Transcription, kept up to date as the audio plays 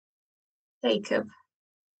Jacob.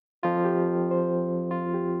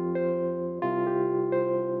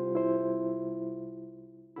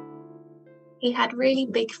 He had really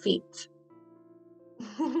big feet.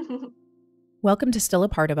 Welcome to Still a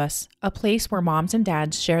Part of Us, a place where moms and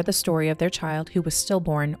dads share the story of their child who was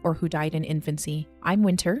stillborn or who died in infancy. I'm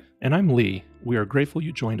Winter. And I'm Lee. We are grateful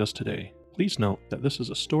you joined us today. Please note that this is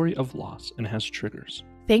a story of loss and has triggers.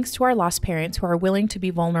 Thanks to our lost parents who are willing to be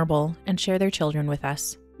vulnerable and share their children with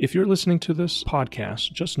us. If you're listening to this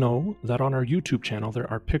podcast, just know that on our YouTube channel there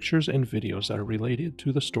are pictures and videos that are related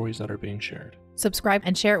to the stories that are being shared. Subscribe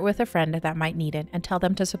and share it with a friend that might need it and tell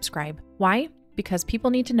them to subscribe. Why? Because people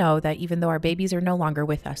need to know that even though our babies are no longer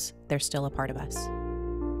with us, they're still a part of us.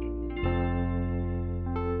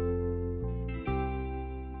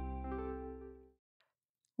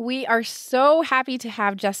 We are so happy to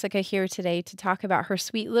have Jessica here today to talk about her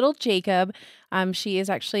sweet little Jacob. She is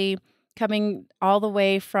actually coming all the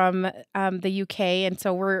way from the UK, and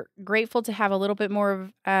so we're grateful to have a little bit more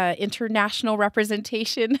of international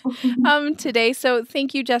representation today. So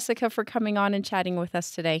thank you, Jessica, for coming on and chatting with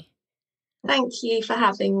us today. Thank you for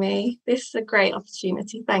having me. This is a great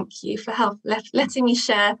opportunity. Thank you for letting me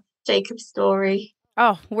share Jacob's story.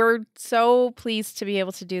 Oh, we're so pleased to be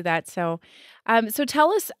able to do that. So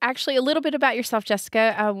tell us actually a little bit about yourself,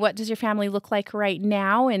 Jessica. What does your family look like right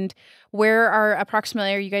now, and where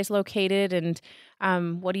approximately are you guys located, and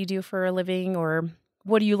what do you do for a living, or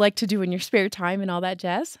what do you like to do in your spare time and all that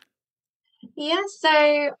jazz? Yeah,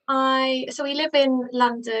 so we live in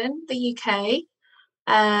London, the UK.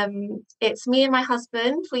 It's me and my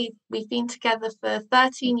husband. We've been together for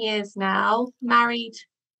 13 years now.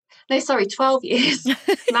 12 years.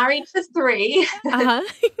 Married for 3. Uh-huh.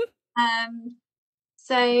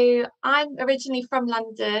 So I'm originally from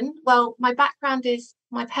London. Well, my background is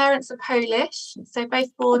my parents are Polish, so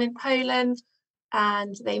both born in Poland,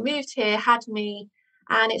 and they moved here, had me,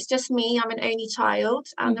 and it's just me. I'm an only child,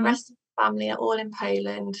 and the rest of the family are all in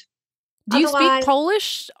Poland. Do you speak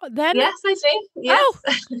Polish then? Yes, I do. Yes. Oh,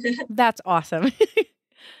 that's awesome.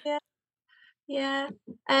 Yeah.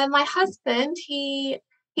 My husband,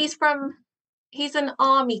 he's an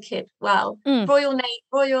army kid. Well,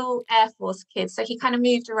 Royal Air Force kid. So he kind of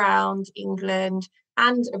moved around England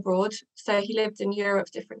and abroad. So he lived in Europe,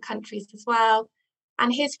 different countries as well.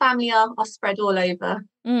 And his family are spread all over.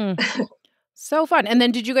 So fun. And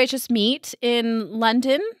then did you guys just meet in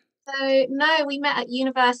London? So no, we met at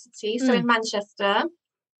university, so in Manchester.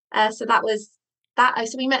 So that was that.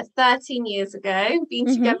 So we met 13 years ago, been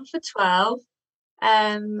together for 12.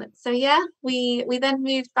 So yeah, we then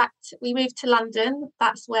moved to London.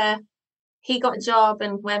 That's where he got a job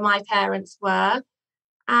and where my parents were.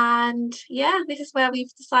 And yeah, this is where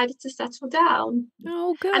we've decided to settle down.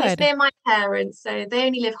 Oh, good. And it's near my parents, so they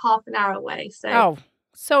only live half an hour away. So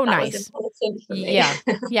so that nice. was important for me. Yeah,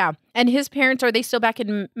 yeah. And his parents, are they still back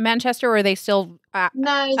in Manchester, or are they still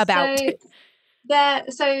no, about?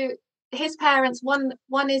 So his parents,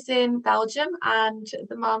 one is in Belgium and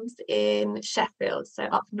the mum's in Sheffield, so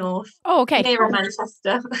up north. Oh, okay. Near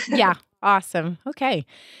Manchester. Yeah, awesome. Okay.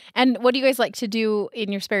 And what do you guys like to do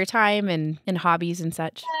in your spare time and hobbies and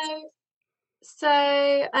such? So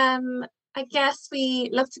I guess we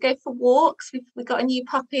love to go for walks. We've got a new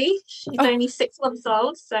puppy. She's only 6 months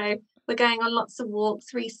old, so we're going on lots of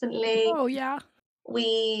walks recently. Oh, yeah.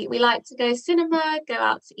 We like to go cinema, go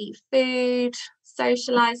out to eat food,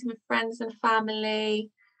 socializing with friends and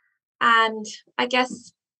family. And I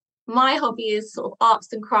guess my hobby is sort of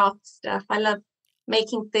arts and crafts stuff. I love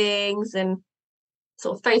making things and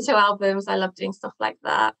sort of photo albums. I love doing stuff like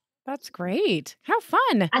that. That's great. How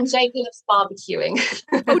fun. And Jake loves barbecuing.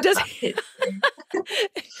 Oh, does he?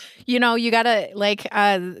 You gotta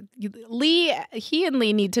Lee, he and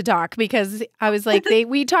Lee need to talk, because I was like,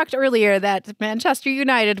 we talked earlier that Manchester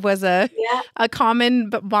United was a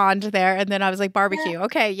common bond there. And then I was like, barbecue. Yeah.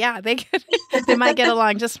 Okay. Yeah. They might get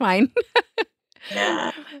along just fine.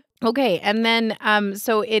 Yeah. Okay. And then,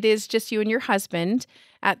 so it is just you and your husband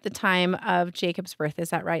at the time of Jacob's birth.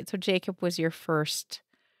 Is that right? So Jacob was your first.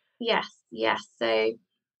 Yes.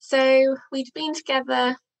 So we'd been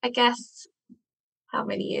together, I guess, how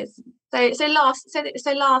many years? So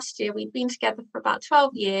last year we'd been together for about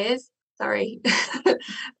 12 years. Sorry.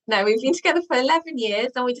 No, we've been together for 11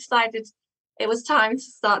 years, and we decided it was time to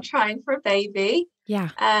start trying for a baby.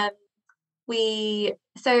 Yeah. We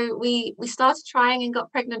started trying and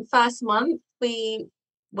got pregnant first month. We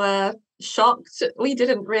were shocked. We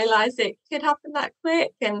didn't realize it could happen that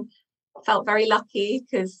quick, and felt very lucky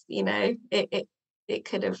because it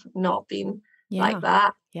could have not been like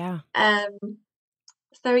that. Yeah.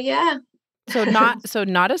 So yeah. So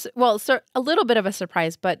not as well, so a little bit of a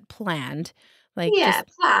surprise, but planned. Like Yeah,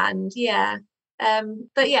 just planned, yeah.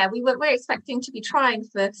 But yeah, we're expecting to be trying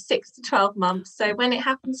for 6 to 12 months. So when it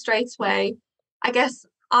happened straight away, I guess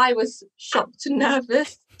I was shocked and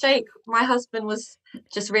nervous. Jake, my husband, was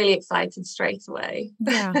just really excited straight away.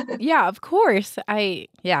 yeah. Yeah, of course.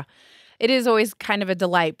 Yeah. It is always kind of a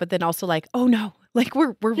delight, but then also like, oh no, like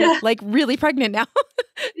we're Yeah, like really pregnant now.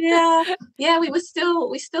 yeah, yeah. We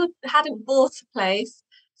still hadn't bought a place.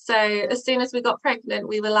 So as soon as we got pregnant,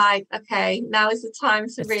 we were like, okay, now is the time to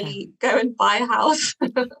It's time. really go and buy a house.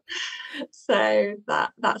 So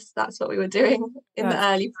that's what we were doing in the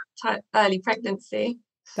That's early pregnancy.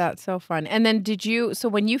 that's so fun. And then so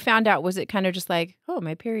when you found out, was it kind of just like, oh,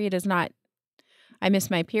 my period is not, I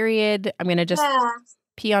missed my period. I'm going to just Yeah,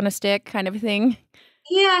 pee on a stick kind of thing?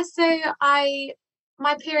 yeah. So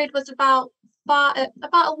my period was about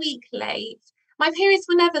a week late. My periods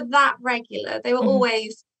were never that regular. They were Hmm.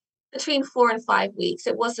 always between 4 and 5 weeks.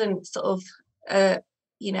 It wasn't sort of uh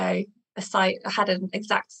you know I had an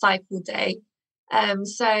exact cycle day.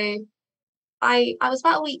 So I was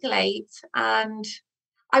about a week late, and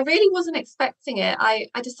I really wasn't expecting it. I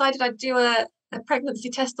decided I'd do a pregnancy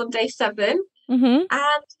test on day 7, Hmm.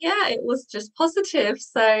 and yeah, it was just positive.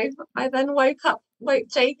 So I then woke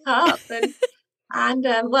Jake up, and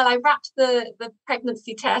well, I wrapped the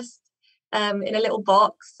pregnancy test in a little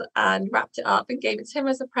box and wrapped it up and gave it to him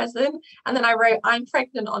as a present. And then I wrote, "I'm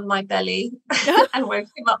pregnant" on my belly and woke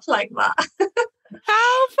him up like that.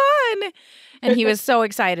 How fun. And he was so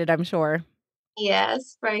excited, I'm sure. Yeah,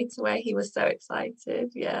 straight away he was so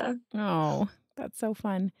excited. Yeah. Oh, that's so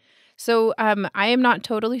fun. So, I am not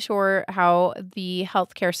totally sure how the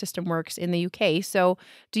healthcare system works in the UK. So,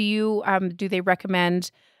 do they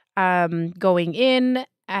recommend going in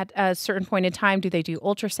at a certain point in time? Do they do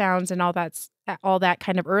ultrasounds and all that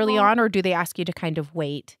kind of early Well, on, or do they ask you to kind of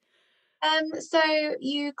wait? so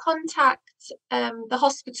you contact the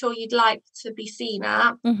hospital you'd like to be seen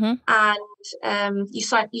at, Mm-hmm. and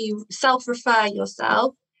you self-refer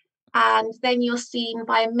yourself, and then you're seen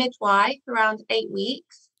by a midwife around 8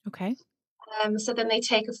 weeks. Okay. So then they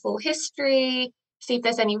take a full history, see if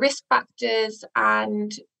there's any risk factors,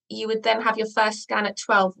 and you would then have your first scan at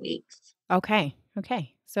 12 weeks. Okay.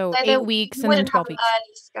 Okay. So So 8 weeks you and then wouldn't have 12 an weeks.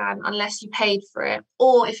 early scan unless you paid for it,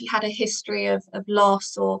 or if you had a history of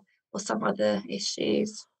loss or some other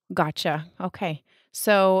issues. Gotcha. Okay.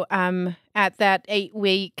 So, at that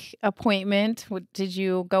 8-week appointment, did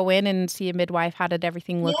you go in and see a midwife? How did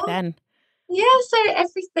everything look Yeah, then? yeah. So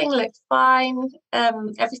everything looked fine.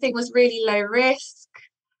 Everything was really low risk.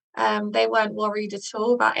 They weren't worried at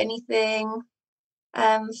all about anything.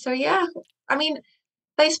 So yeah, I mean,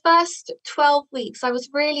 those first 12 weeks, I was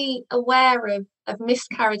really aware of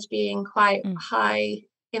miscarriage being quite Mm. high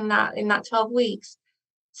in that 12 weeks.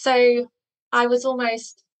 So I was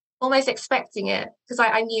almost expecting it, because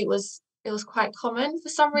I knew it was quite common. For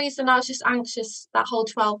some reason, I was just anxious that whole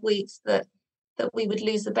 12 weeks that we would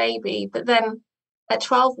lose the baby. But then at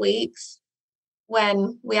 12 weeks,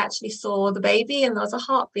 when we actually saw the baby and there was a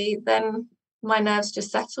heartbeat, then my nerves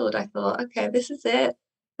just settled. I thought, okay, this is it.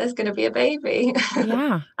 There's going to be a baby.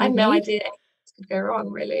 Yeah, I you had no made idea anything could go wrong,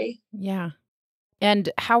 really. yeah. And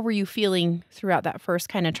how were you feeling throughout that first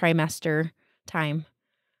kind of trimester time?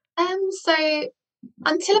 So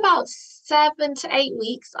until about 7 to 8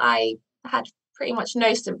 weeks, I had pretty much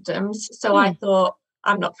no symptoms. So I Mm. thought,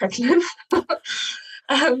 I'm not pregnant.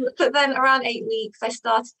 But then around 8 weeks, I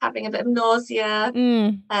started having a bit of nausea,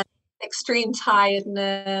 Mm. extreme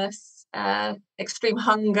tiredness, extreme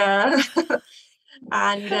hunger,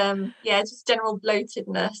 and yeah, just general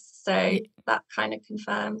bloatedness. So Y- that kind of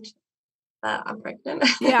confirmed that I'm pregnant.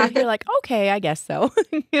 yeah, you're like, okay, I guess so.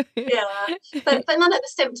 Yeah, but none of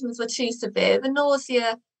the symptoms were too severe. The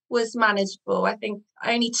nausea was manageable. I think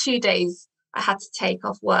only 2 days I had to take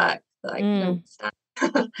off work that I Mm. couldn't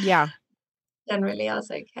stand. Yeah. Generally, I was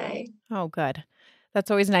okay. Oh, good. That's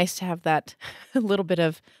always nice to have that little bit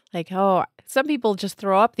of like, oh, some people just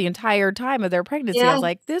throw up the entire time of their pregnancy. I Yeah. was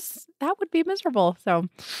like, that would be miserable. So,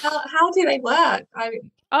 How do they work?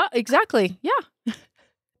 exactly. Yeah.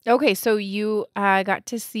 Okay. So you got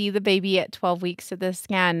to see the baby at 12 weeks of the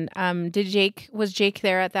scan. Was Jake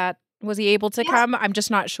there at that? Was he able to Yeah, come? I'm just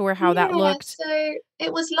not sure how that yeah. looked. So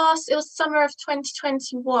it was summer of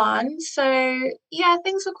 2021. So yeah,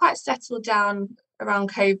 things were quite settled down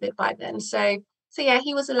around COVID by then. So yeah,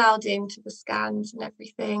 he was allowed into the scans and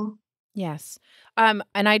everything. Yes. And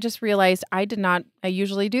I just realized I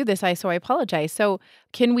usually do this. So I apologize. So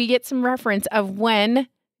can we get some reference of when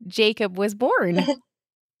Jacob was born?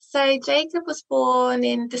 So Jacob was born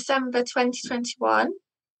in December 2021.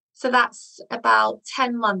 So that's about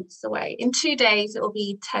 10 months away. In 2 days, it will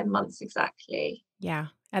be 10 months exactly. Yeah,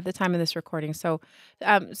 at the time of this recording. So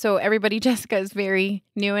everybody, Jessica is very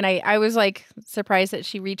new, and I was like surprised that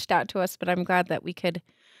she reached out to us, but I'm glad that we could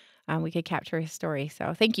capture his story.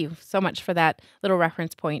 So thank you so much for that little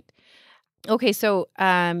reference point. Okay, so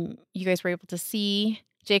you guys were able to see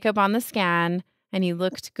Jacob on the scan, and he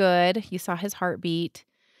looked good. You saw his heartbeat,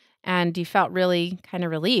 and you felt really kind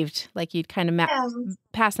of relieved, like you'd kind of Yeah,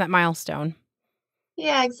 passed that milestone.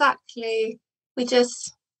 yeah, exactly.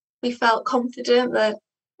 We felt confident that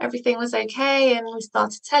everything was okay, and we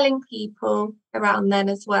started telling people around then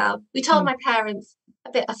as well. We told my parents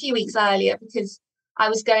a few weeks earlier because I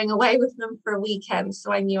was going away with them for a weekend,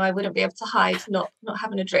 so I knew I wouldn't be able to hide not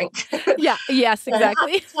having a drink. Yeah. Yes. So I had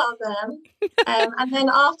Exactly. to tell them. And then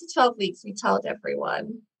after 12 weeks, we told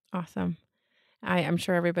everyone. Awesome. I'm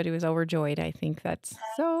sure everybody was overjoyed. I think that's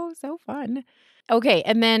so fun. Okay,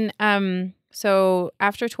 and then so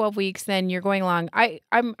after 12 weeks, then you're going along.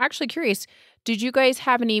 I'm actually curious. Did you guys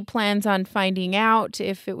have any plans on finding out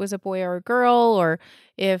if it was a boy or a girl, or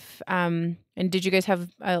if and did you guys have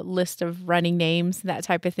a list of running names, that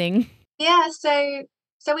type of thing? Yeah, so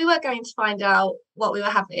we were going to find out what we were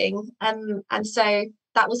having, and so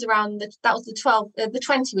that was the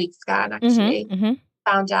 20-week scan actually. Mm-hmm.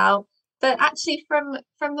 Found out. But actually, from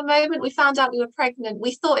the moment we found out we were pregnant,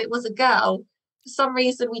 we thought it was a girl. For some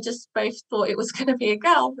reason, we just both thought it was going to be a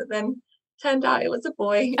girl, but then turned out it was a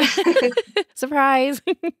boy. Surprise.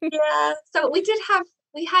 Yeah. So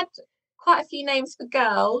we had quite a few names for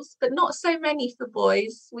girls, but not so many for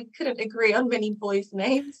boys. We couldn't agree on many boys'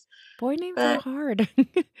 names. Boy names are But hard.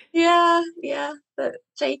 yeah. But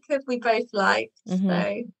Jacob we both liked. Mm-hmm. So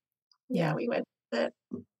yeah, Yeah, we went with it.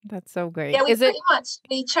 that's so great. Yeah, Is it?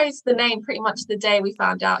 we chose the name pretty much the day we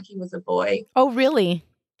found out he was a boy. Oh, really?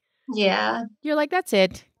 Yeah. You're like, that's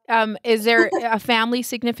it. Is there a family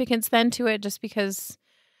significance then to it? Just because?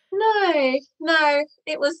 No,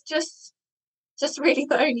 it was just really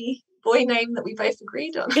the only boy name that we both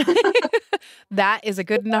agreed on. That is a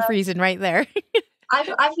good enough reason right there.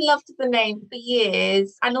 I've loved the name for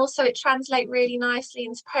years, and also it translates really nicely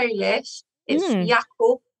into Polish. It's Mm.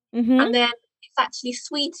 Jakub, Mm-hmm. and then it's actually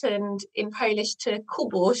sweetened in Polish to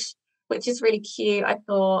Kubuś, which is really cute, I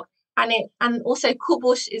thought. And also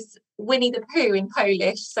Kubuś is Winnie the Pooh in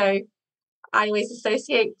Polish, so I always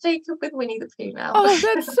associate Jacob with Winnie the Pooh now. Oh,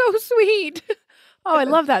 that's so sweet. Oh, I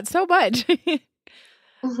love that so much.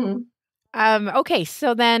 Mhm. Okay,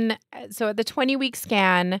 so then, so at the 20-week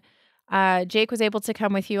scan, Jake was able to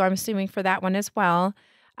come with you, I'm assuming, for that one as well.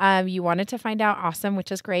 You wanted to find out, awesome,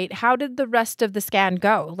 which is great. How did the rest of the scan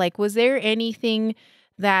go? Like, was there anything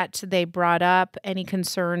that they brought up, any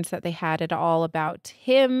concerns that they had at all about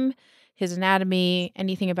him, his anatomy,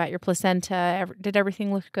 anything about your placenta? Did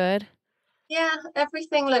everything look good? Yeah,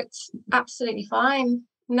 everything looked absolutely fine.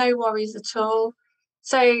 No worries at all.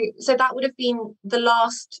 So that would have been the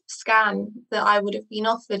last scan that I would have been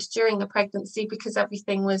offered during the pregnancy because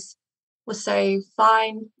everything was so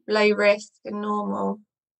fine, low risk and normal.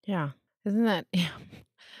 Yeah. Isn't that?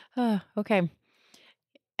 Yeah. Okay.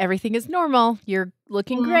 Everything is normal. You're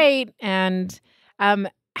looking Mm. great. And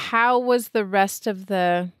how was the rest of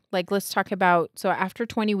like, let's talk about, so after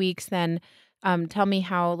 20 weeks, then tell me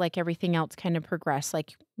how, like, everything else kind of progressed.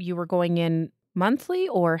 Like, you were going in monthly,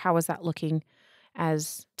 or how was that looking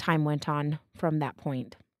as time went on from that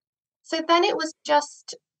point? So then it was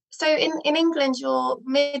just so in England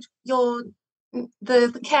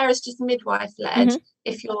the care is just midwife led Mm-hmm.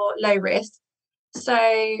 if you're low risk. So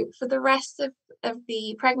for the rest of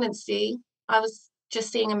the pregnancy, I was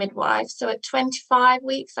just seeing a midwife. So at 25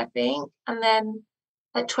 weeks, I think, and then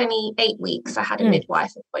at 28 weeks, I had a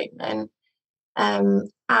midwife appointment.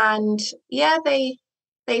 And yeah, they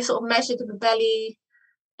sort of measured the belly.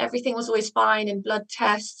 Everything was always fine in blood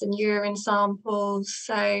tests and urine samples.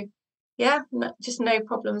 So yeah, just no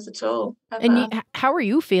problems at all And ever. how were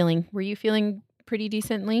you feeling? Were you feeling pretty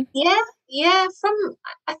decently? Yeah.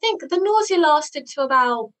 I think the nausea lasted to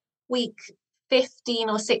about week 15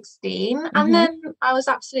 or 16, and Mm-hmm. then I was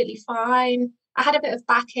absolutely fine. I had a bit of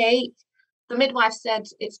backache. The midwife said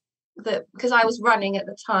it's that because I was running at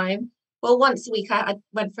the time. Well, once a week I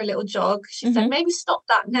went for a little jog. She said Mm-hmm. maybe stop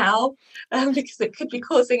that now, because it could be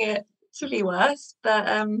causing it to be worse. But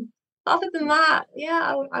other than that,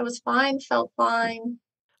 yeah, I was fine, felt fine.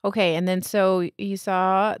 Okay, and then so you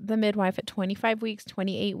saw the midwife at 25 weeks,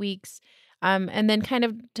 28 weeks, and then kind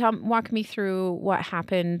of walk me through what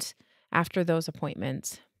happened after those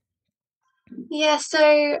appointments. Yeah,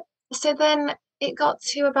 so then it got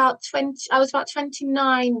to about 20, I was about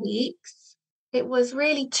 29 weeks. it was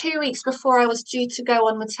really 2 weeks before I was due to go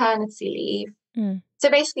on maternity leave. So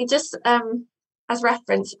basically, just as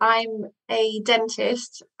reference, I'm a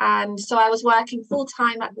dentist, and so I was working full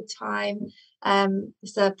time at the time.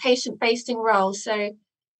 It's a patient-facing role, so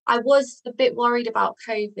I was a bit worried about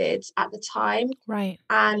COVID at the time. Right.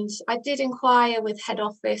 And I did inquire with head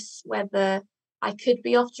office whether I could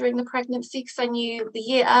be off during the pregnancy, because I knew the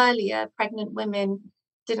year earlier pregnant women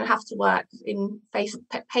didn't have to work in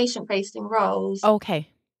patient-facing roles. Okay.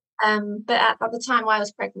 But at the time I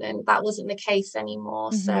was pregnant, that wasn't the case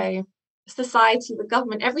anymore. So society, the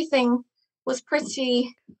government, everything was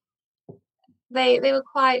pretty, they were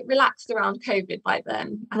quite relaxed around COVID by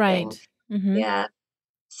then, I think. Yeah.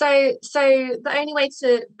 So the only way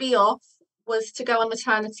to be off was to go on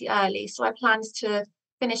maternity early. So I planned to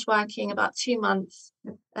finish working about 2 months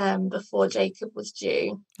before Jacob was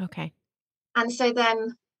due. Okay. And so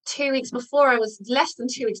then less than 2 weeks before I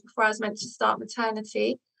was meant to start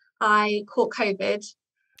maternity, I caught COVID.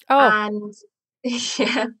 Oh. And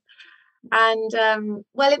yeah. And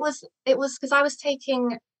well, it was because I was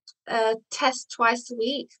taking a test twice a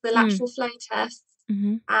week, the lateral flow tests.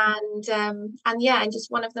 And yeah, and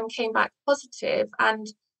just one of them came back positive, and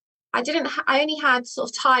I only had sort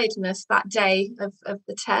of tiredness that day of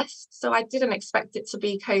the test, so I didn't expect it to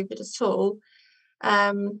be COVID at all.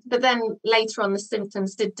 But then later on the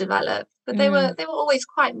symptoms did develop, but they were always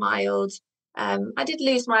quite mild. I did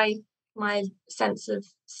lose my sense of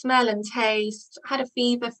smell and taste. I had a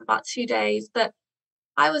fever for about 2 days, but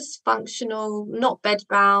I was functional, not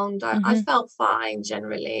bedbound. I felt fine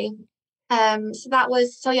generally. I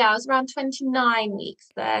was around 29 weeks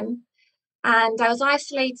then, and I was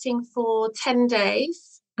isolating for 10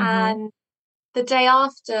 days. And the day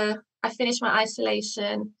after I finished my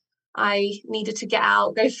isolation, I needed to get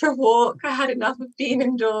out, go for a walk. I had enough of being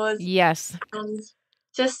indoors. Yes. And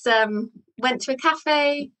just went to a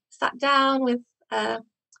cafe, sat down with a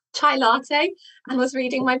chai latte and was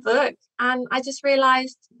reading my book. And I just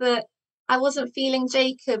realized that I wasn't feeling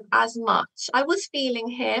Jacob as much. I was feeling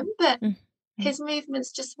him, but his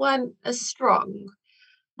movements just weren't as strong.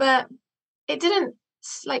 But it didn't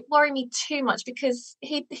worry me too much, because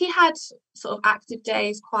he had sort of active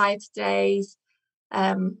days, quiet days.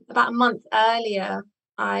 About a month or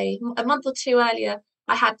two earlier,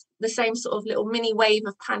 I had the same sort of little mini wave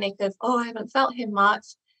of panic of, I haven't felt him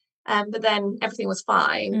much. But then everything was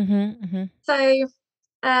fine. So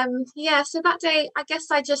so that day, I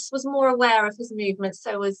guess I just was more aware of his movements,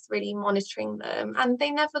 so I was really monitoring them, and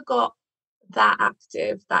they never got that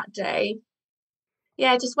active that day.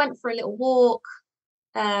 Yeah, I just went for a little walk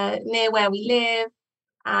near where we live,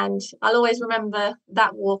 and I'll always remember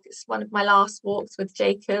that walk. It's one of my last walks with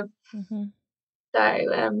Jacob. So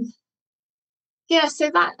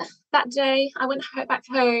so that day I went back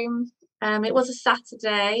home. It was a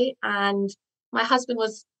Saturday, and my husband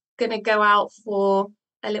was going to go out for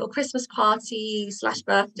a little Christmas party /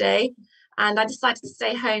 birthday, and I decided to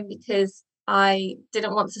stay home because I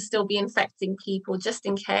didn't want to still be infecting people, just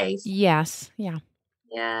in case. Yes. Yeah.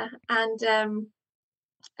 Yeah. And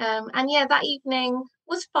yeah, that evening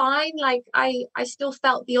was fine. Like I still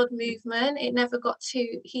felt the odd movement. It never got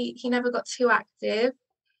he never got too active.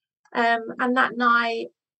 And that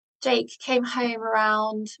night Jake came home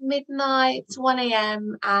around midnight, 1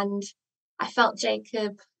 a.m. and I felt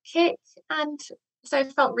Jacob kick, and so I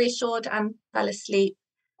felt reassured and fell asleep.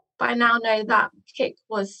 But I now know that kick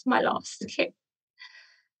was my last kick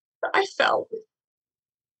that I felt.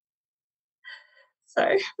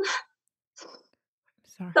 So,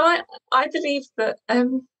 Sorry. so I believe that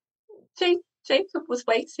Jacob was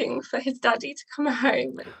waiting for his daddy to come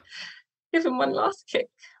home and give him one last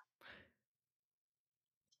kick.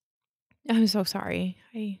 I'm so sorry.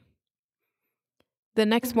 The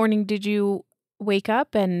next morning, did you wake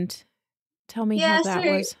up and tell me how that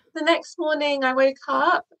was? The next morning I woke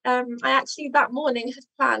up. I actually that morning had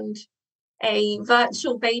planned a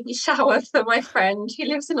virtual baby shower for my friend who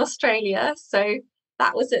lives in Australia. So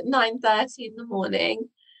that was at 9:30 in the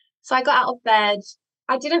morning. So I got out of bed.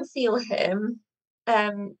 I didn't feel him,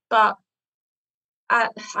 but I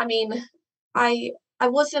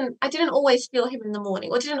didn't always feel him in the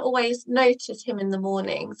morning, or didn't always notice him in the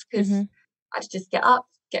mornings, because I'd just get up,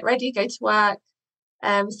 get ready, go to work.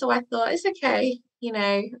 So I thought, it's okay,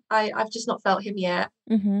 I've just not felt him yet.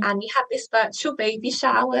 And we had this virtual baby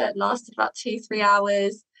shower. It lasted about 2-3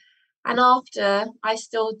 hours. And after, I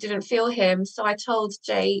still didn't feel him. So I told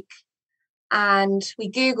Jake, and we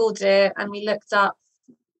Googled it and we looked up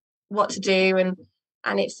what to do. And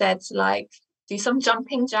it said to do some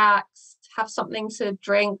jumping jacks, have something to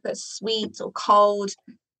drink that's sweet or cold.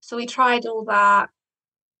 So we tried all that.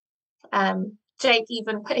 Jake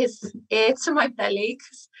even put his ear to my belly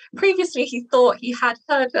because previously he thought he had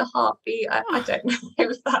heard a heartbeat. I don't know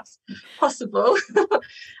if that's possible.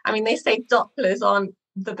 I mean, they say Dopplers aren't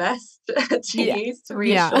the best to use to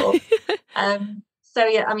reassure. So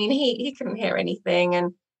yeah, I mean, he couldn't hear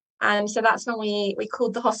anything, and so that's when we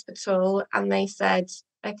called the hospital, and they said,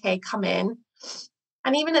 okay, come in.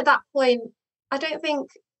 And even at that point, I don't think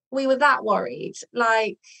we were that worried.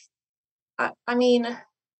 Like, I mean,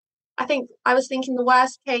 I think I was thinking the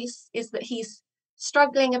worst case is that he's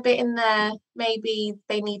struggling a bit in there. Maybe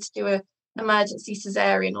they need to do a emergency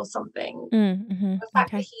cesarean or something. Mm-hmm. The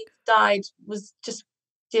fact that he died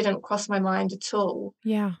didn't cross my mind at all.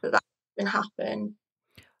 Yeah. That can happen.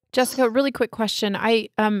 Jessica, really quick question.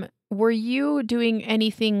 Were you doing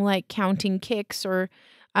anything like counting kicks or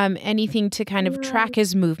anything to kind of track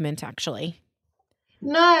his movement actually?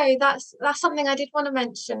 No, that's something I did want to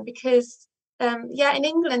mention because in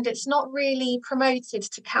England it's not really promoted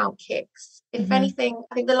to count kicks. If anything,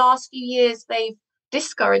 I think the last few years they've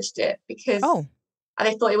discouraged it because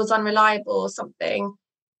they thought it was unreliable or something.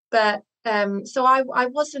 But so I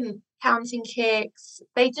wasn't counting kicks.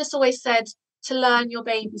 They just always said to learn your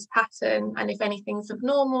baby's pattern, and if anything's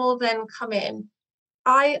abnormal, then come in.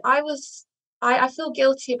 I feel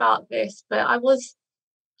guilty about this, but I was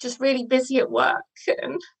just really busy at work,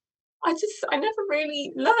 and I never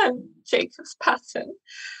really learned Jacob's pattern.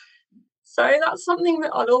 So that's something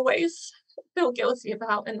that I'll always feel guilty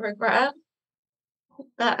about and regret.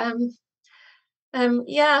 But I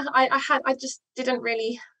just didn't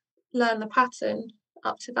really learn the pattern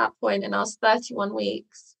up to that point, and I was 31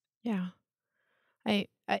 weeks. Yeah.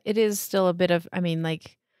 It is still a bit of, I mean,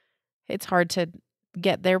 like, it's hard to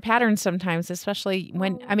get their patterns sometimes, especially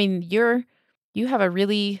when, I mean, you have a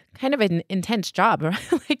really kind of an intense job, right?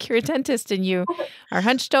 Like you're a dentist and you are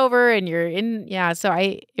hunched over and you're in, so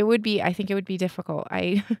I think it would be difficult.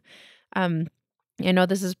 I know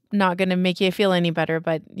this is not going to make you feel any better,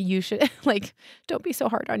 but you should like, don't be so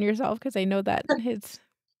hard on yourself because I know that it's,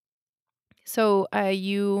 so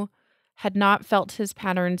you had not felt his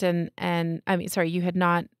patterns and I mean, sorry, you had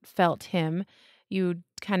not felt him. You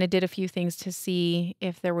kind of did a few things to see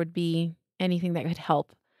if there would be anything that could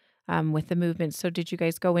help with the movement. So did you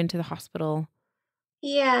guys go into the hospital?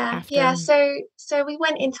 Yeah. So we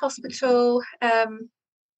went into hospital. For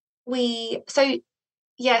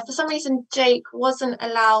some reason Jake wasn't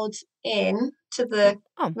allowed in to the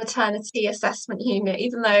maternity assessment unit,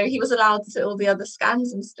 even though he was allowed to all the other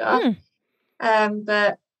scans and stuff.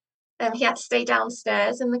 But he had to stay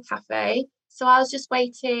downstairs in the cafe. So I was just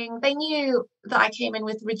waiting. They knew that I came in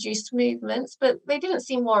with reduced movements, but they didn't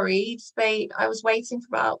seem worried. I was waiting for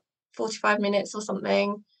about 45 minutes or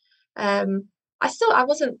something. I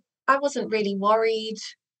wasn't really worried.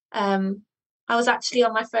 I was actually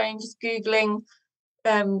on my phone just Googling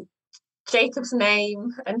Jacob's name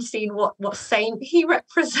and seeing what saint he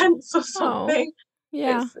represents or something.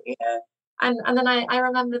 Yeah. And then I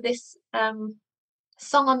remember this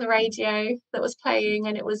song on the radio that was playing,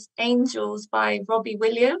 and it was Angels by Robbie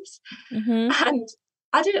Williams. And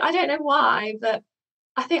I don't know why, but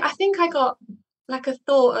I think I got like a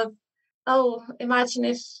thought of, imagine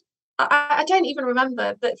if I don't even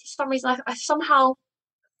remember, but for some reason I somehow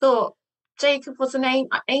thought Jacob was an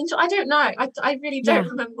angel. I don't know. I really don't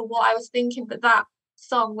remember what I was thinking, but that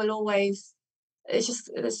song will always, I just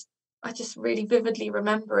really vividly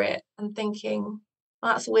remember it and thinking,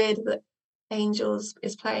 that's weird that Angels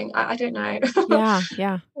is playing. I don't know.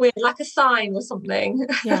 Yeah. Weird, like a sign or something.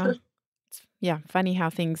 Yeah. Funny how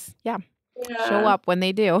things, show up when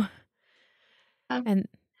they do. And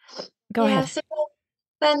go ahead. So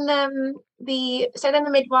then the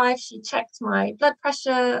midwife, she checked my blood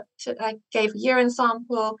pressure. I gave a urine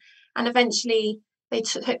sample, and eventually they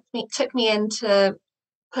took me in to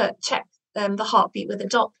check the heartbeat with a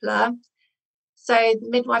Doppler. So the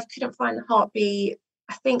midwife couldn't find the heartbeat.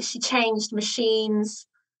 I think she changed machines,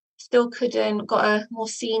 still couldn't, got a more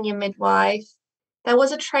senior midwife. There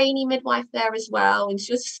was a trainee midwife there as well, and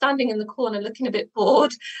she was standing in the corner looking a bit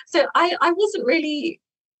bored. So I wasn't really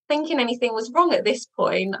thinking anything was wrong at this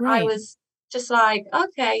point. Right. I was just like,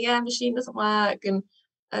 okay, machine doesn't work, and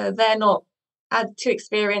they're not too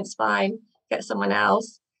experienced, fine, get someone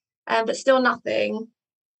else. But still nothing.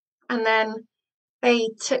 And then they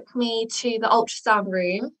took me to the ultrasound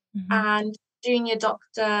room, and junior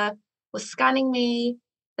doctor was scanning me.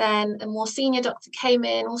 Then a more senior doctor came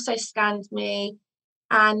in, also scanned me.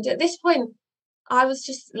 And at this point, I was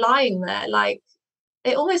just lying there. Like,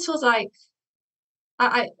 it almost feels like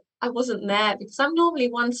I wasn't there, because I'm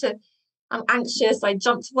normally I'm anxious. I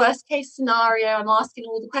jump to worst case scenario. I'm asking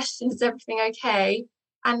all the questions, is everything okay?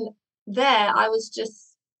 And there I was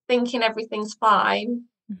just thinking everything's fine,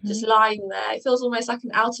 just lying there. It feels almost like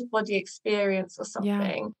an out-of-body experience or Yeah.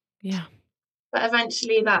 something. Yeah. But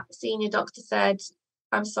eventually that senior doctor said,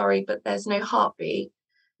 I'm sorry, but there's no heartbeat.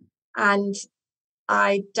 And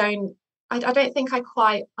I don't think I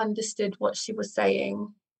quite understood what she was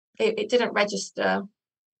saying. It didn't register.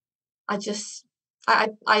 I just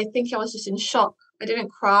I think I was just in shock. I didn't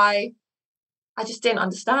cry. I just didn't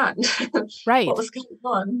understand what Right. was going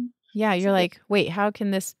on. Yeah. It's a You're bit. like, wait, how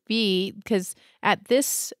can this be? Because at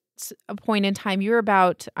this point in time, you're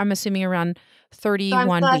about, I'm assuming around So I'm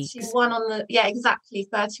 31 weeks. 31 on the, yeah, exactly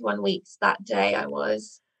 31 weeks that day I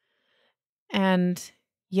was. And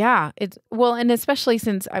yeah, it's well, and especially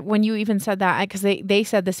since when you even said that, because they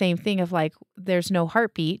said the same thing of like, there's no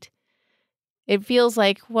heartbeat. It feels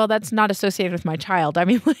like, well, that's not associated with my child. I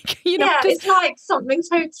mean, like, Yeah, just it's like something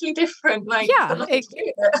totally different. Like it's got yeah, nothing to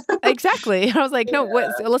do with it. exactly. And I was like, no,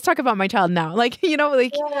 what? Yeah. Let's talk about my child now. Like,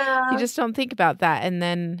 like you Yeah. just don't think about that, and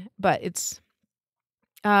then, but it's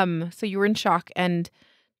so you were in shock, and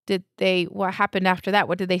did they? What happened after that?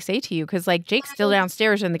 What did they say to you? Because like Jake's still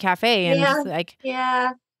downstairs in the cafe, and Yeah. like,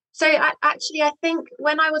 Yeah. So I think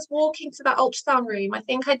when I was walking to that ultrasound room, I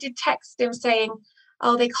think I did text him saying,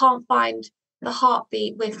 oh, they can't find the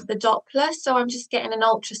heartbeat with the Doppler, so I'm just getting an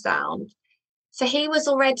ultrasound. So he was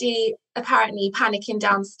already apparently panicking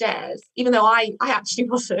downstairs, even though I actually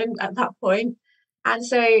wasn't at that point. And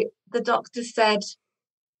so the doctor said,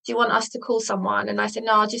 do you want us to call someone? And I said,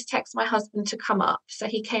 no, I'll just text my husband to come up. So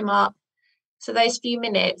he came up. So those few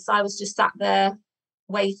minutes, I was just sat there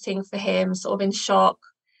waiting for him, sort of in shock.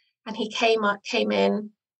 And he came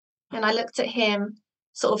in, and I looked at him,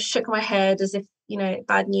 sort of shook my head as if,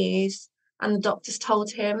 bad news. And the doctors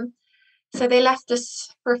told him. So they left us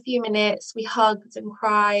for a few minutes. We hugged and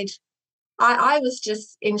cried. I was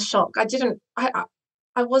just in shock. I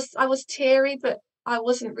was teary, but I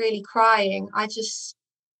wasn't really crying. I just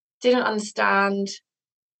didn't understand.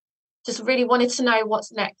 Just really wanted to know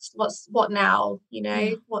what's next. What now?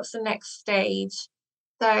 yeah, What's the next stage?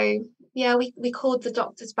 So yeah, we called the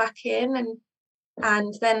doctors back in,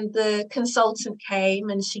 and then the consultant came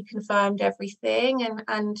and she confirmed everything,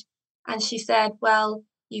 and she said, well,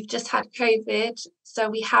 you've just had COVID, so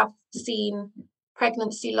we have seen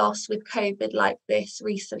pregnancy loss with COVID like this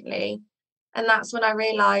recently. And that's when I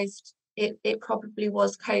realized it probably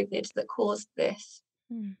was COVID that caused this.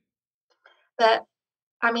 mm, But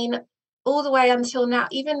I mean, all the way until now,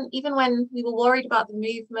 even when we were worried about the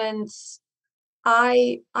movements,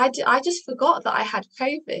 I just forgot that I had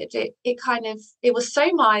COVID. It was so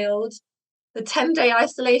mild. The 10-day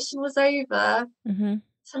isolation was over. mm-hmm.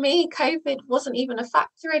 To me, COVID wasn't even a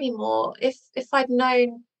factor anymore. If I'd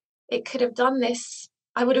known it could have done this,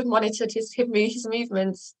 I would have monitored his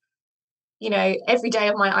movements, every day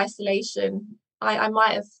of my isolation. I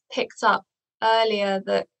might have picked up earlier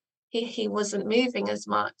that he wasn't moving as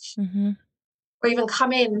much, Mm-hmm. or even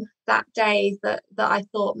come in that day that I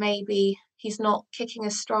thought maybe he's not kicking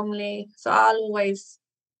as strongly. So I'll always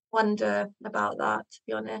wonder about that, to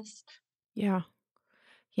be honest. Yeah,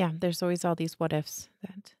 yeah. There's always all these what ifs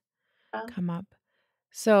that Yeah. come up.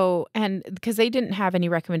 So, and because they didn't have any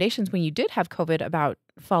recommendations when you did have COVID about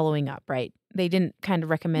following up, right? They didn't kind of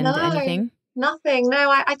recommend No, anything. nothing. No,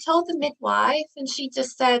 I told the midwife, and she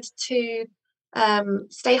just said to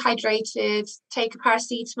stay hydrated, take a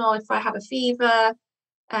paracetamol if I have a fever,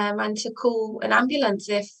 and to call an ambulance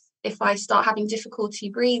if I start having difficulty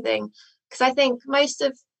breathing. Because I think most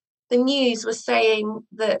of the news was saying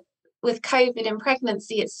that with COVID and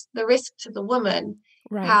pregnancy, it's the risk to the woman,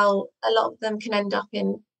 Right. how a lot of them can end up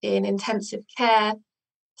in intensive care.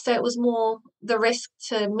 So it was more the risk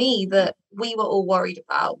to me that we were all worried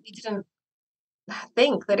about. We didn't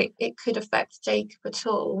think that it could affect Jacob at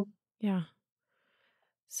all. Yeah.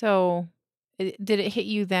 So, did it hit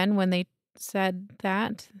you then when they said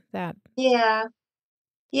that? That Yeah.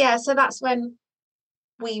 Yeah. So we, that's when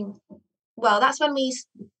we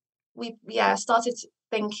started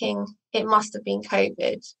thinking it must have been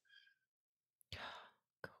COVID.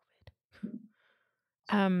 COVID.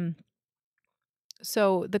 Um.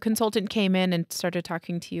 So the consultant came in and started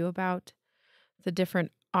talking to you about the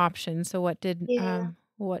different options. So Yeah.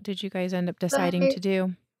 what did you guys end up deciding So to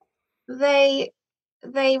do? they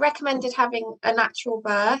they recommended having a natural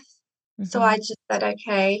birth. So Mm-hmm. I just said,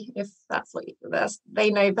 okay, if that's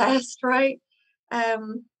they know best, right?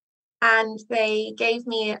 Um, and they gave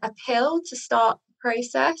me a pill to start the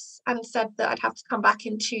process and said that I'd have to come back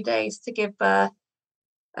in 2 days to give birth.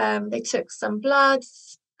 They took some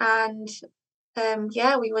bloods, and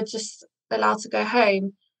yeah, we were just allowed to go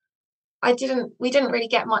home. We didn't really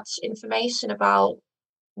get much information about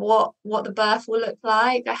what the birth will look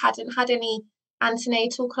like. I hadn't had any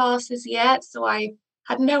antenatal classes yet, so I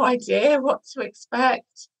had no idea what to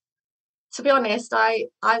expect. To be honest, I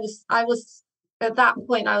was at that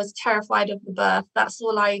point I was terrified of the birth. That's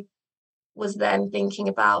all I was then thinking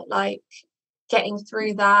about, like getting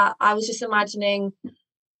through that. I was just imagining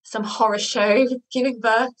some horror show giving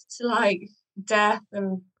birth to like death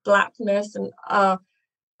and blackness, and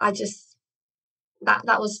I just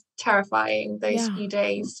that was terrifying, those Yeah. few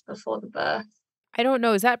days before the birth. I don't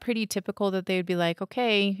know. Is that pretty typical that they would be like,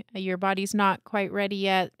 okay, your body's not quite ready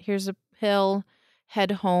yet. Here's a pill,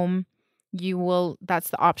 head home. That's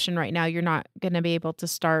the option right now. You're not going to be able to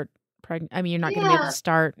start you're not going to be able to Yeah,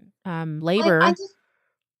 start I labor. just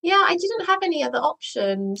yeah, I didn't have any other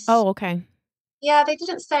options. Oh, okay. Yeah, they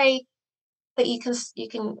didn't say that you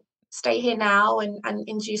can stay here now and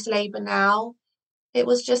induce labor now. It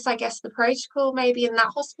was just, I guess, the protocol maybe in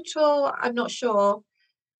that hospital. I'm not sure.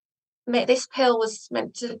 This pill was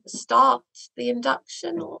meant to start the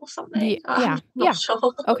induction or Yeah. something. Yeah. I'm not Yeah.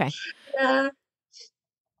 sure. Okay. Yeah.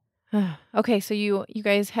 Okay. So you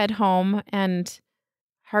guys head home, and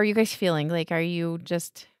how are you guys feeling? Like, are you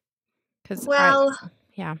just, because Well,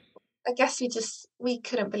 yeah. I guess we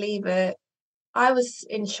couldn't believe it. I was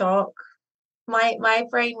in shock. My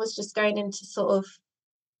brain was just going into sort of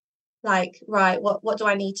like, right, what do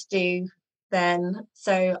I need to do then?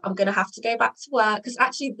 So I'm gonna have to go back to work, because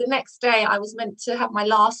actually the next day I was meant to have my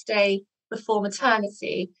last day before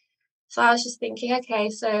maternity. So I was just thinking, okay,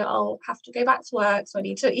 so I'll have to go back to work. So I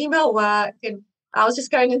need to email work. And I was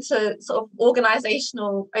just going into sort of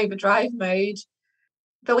organizational overdrive mode.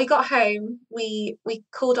 But we got home, we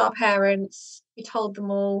called our parents, we told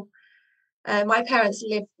them all. My parents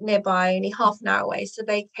live nearby, only half an hour away, so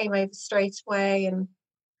they came over straight away, and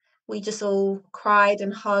we just all cried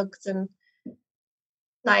and hugged, and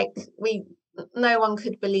like we no one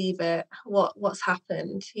could believe it, what's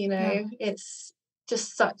happened, Yeah. it's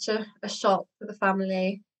just such a shock for the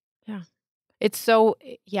family. Yeah. It's so,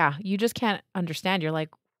 yeah, you just can't understand. You're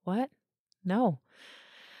like, what? No.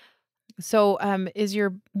 So,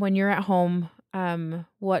 when you're at home,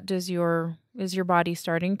 is your body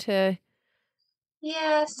starting to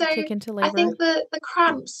Yeah, so kick into I labor? think the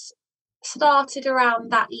cramps started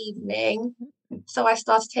around that evening. So I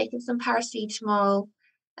started taking some paracetamol.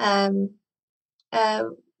 Um, uh,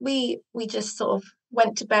 we just sort of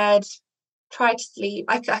went to bed, tried to sleep.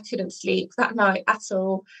 I couldn't sleep that night at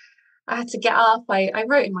all. I had to get up. I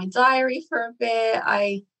wrote in my diary for a bit.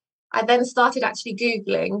 I then started actually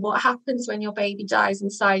Googling what happens when your baby dies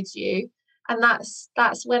inside you. And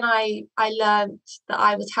that's when I learned that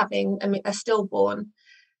I was having a stillborn.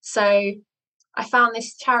 So I found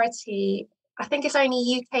this charity, I think it's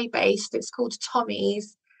only UK based, it's called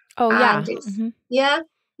Tommy's. Oh, And yeah. it's, Mhm. yeah, Mhm,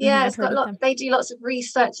 yeah, I've it's heard got of them. they do lots of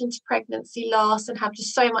research into pregnancy loss and have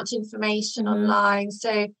just so much information Mhm. online.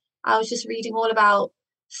 So I was just reading all about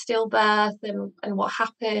stillbirth and what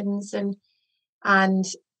happens, and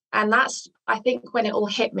that's, I think, when it all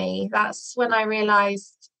hit me. That's when I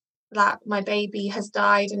realized that my baby has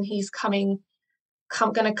died, and he's gonna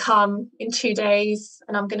come in 2 days,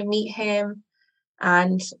 and I'm gonna meet him,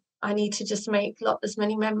 and I need to just make as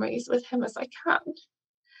many memories with him as I can.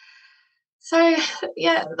 So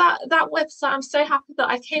yeah, that website, I'm so happy that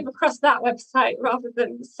I came across that website rather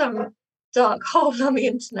than some dark hole on the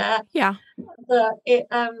internet. Yeah. But it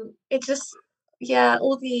just, yeah,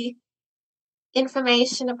 all the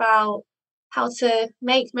information about how to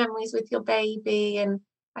make memories with your baby, and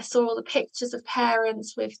I saw all the pictures of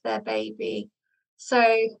parents with their baby. So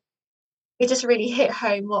it just really hit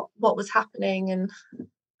home what was happening,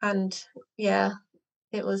 and yeah,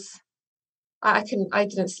 it was, I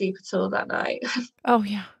didn't sleep at all that night. Oh,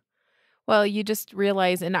 yeah. Well, you just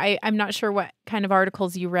realize, and I'm not sure what kind of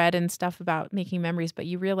articles you read and stuff about making memories, but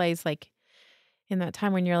you realize, like, in that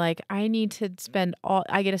time when you're like, I get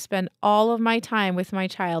to spend all of my time with my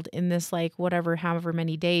child in this, like, whatever, however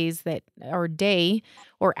many days that, or day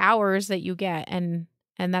or hours that you get. And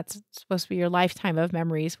that's supposed to be your lifetime of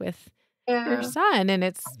memories with your Yeah, son. And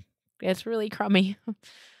it's really crummy.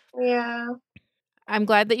 yeah. I'm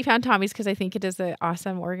glad that you found Tommy's, because I think it is an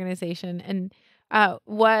awesome organization. And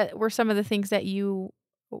what were some of the things that you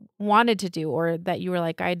wanted to do, or that you were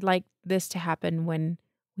like, I'd like this to happen when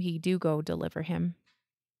we do go deliver him?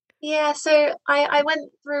 Yeah, so I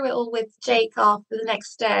went through it all with Jake after the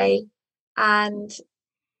next day, and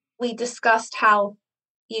we discussed how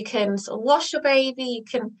you can sort of wash your baby, you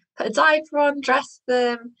can put a diaper on, dress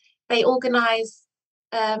them. They organise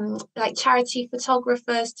like charity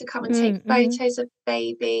photographers to come and take Mm-hmm. photos of the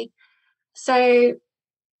baby. So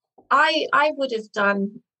I would have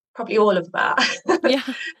done probably all of that Yeah.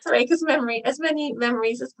 to make as many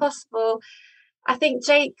memories as possible. I think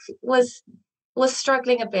Jake was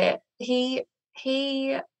struggling a bit. He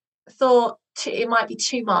thought it might be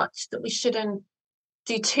too much, that we shouldn't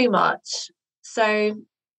do too much. So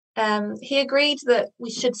he agreed that we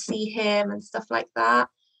should see him and stuff like that,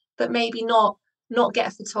 but maybe not get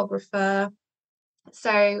a photographer.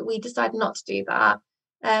 So we decided not to do that.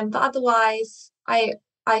 But otherwise, I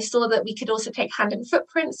saw that we could also take hand and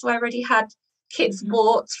footprints. So I already had kits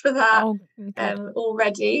bought for that Oh, good.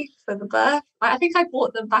 already for the birth. I think I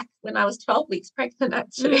bought them back when I was 12 weeks pregnant,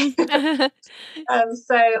 actually.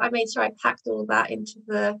 So I made sure I packed all that into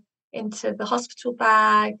the hospital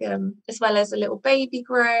bag, as well as a little baby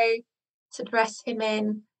grow to dress him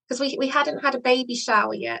in, because we hadn't had a baby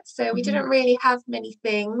shower yet, so we didn't really have many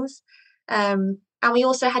things. And we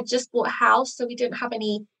also had just bought a house, so we didn't have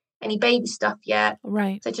any baby stuff yet.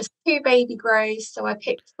 Right. So just 2 baby grows. So I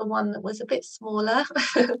picked the one that was a bit smaller.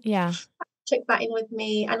 Yeah. Took that in with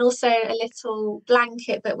me, and also a little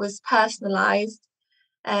blanket that was personalized.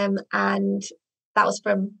 And that was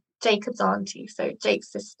from Jacob's auntie, so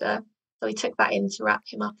Jake's sister. So we took that in to wrap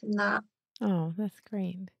him up in that. Oh, that's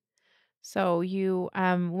great. So you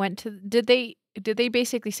went to did they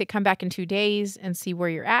basically say come back in 2 days and see where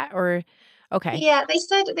you're at, or okay. Yeah, they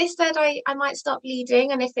said I might start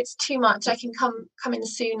bleeding, and if it's too much, I can come in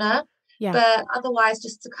sooner. Yeah. But otherwise,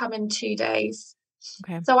 just to come in 2 days.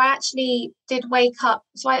 Okay. So I actually did wake up.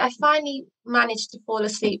 So I finally managed to fall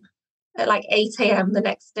asleep at like 8 a.m. the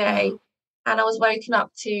next day, and I was woken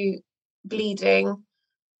up to bleeding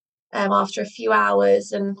after a few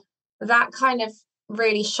hours, and that kind of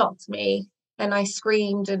really shocked me, and I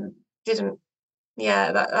screamed and didn't.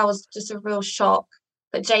 Yeah, that was just a real shock.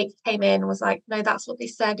 But Jake came in and was like, no, that's what they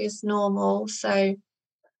said is normal. So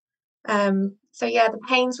yeah, the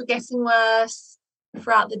pains were getting worse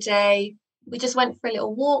throughout the day. We just went for a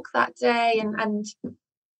little walk that day, and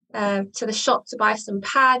to the shop to buy some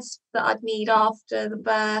pads that I'd need after the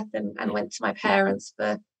birth, and went to my parents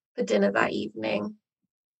for dinner that evening.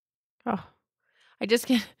 Oh,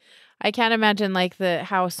 I can't imagine like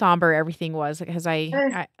how somber everything was, because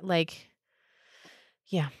I like,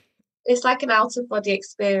 yeah. It's like an out of body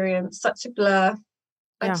experience, such a blur.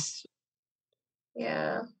 Yeah.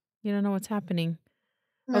 Yeah. You don't know what's happening.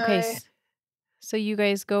 Okay. No. So you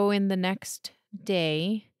guys go in the next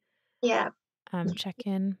day, Yeah. check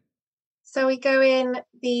in. So we go in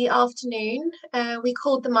the afternoon. We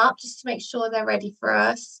called them up just to make sure they're ready for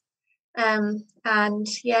us. And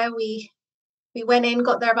yeah, we went in,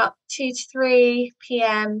 got there about 2 to 3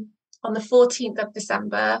 p.m. on the 14th of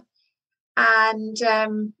December. And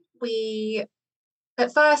we,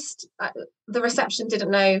 at first, the reception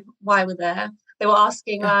didn't know why we're there. They were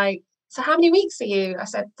asking like, so how many weeks are you? I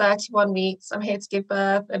said 31 weeks. I'm here to give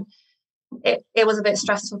birth. And it was a bit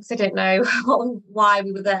stressful because they didn't know why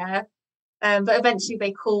we were there. But eventually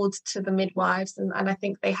they called to the midwives, and I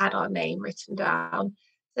think they had our name written down.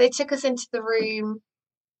 So they took us into the room.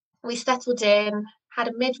 We settled in, had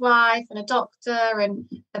a midwife and a doctor and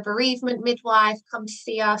a bereavement midwife come to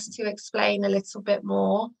see us to explain a little bit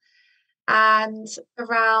more. And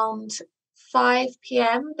around 5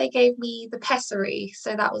 p.m. they gave me the pessary.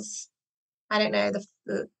 So that was, I don't know,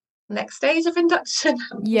 the next stage of induction.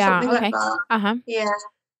 Yeah. Something Okay. like that. Yeah.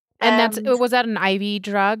 And was that an IV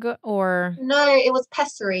drug or? No, it was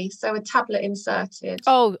pessary, so a tablet inserted.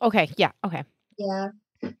 Oh, okay. Yeah. Okay. Yeah.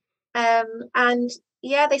 And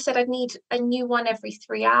yeah, they said I'd need a new one every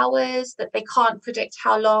 3 hours, that they can't predict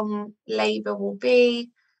how long labor will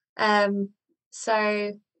be.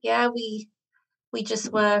 So yeah, we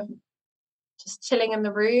just were just chilling in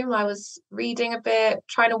the room. I was reading a bit,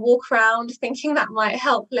 trying to walk around, thinking that might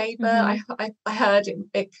help labor. I heard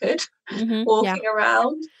it could, walking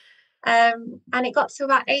around. And it got to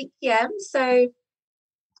about 8 p.m. So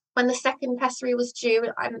when the second pessary was due,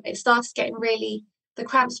 it started getting the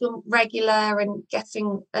cramps were regular and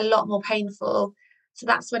getting a lot more painful. So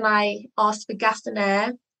that's when I asked for gas and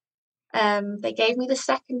air. They gave me the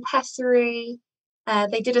second pessary.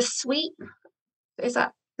 They did a sweep. Is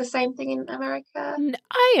that the same thing in America?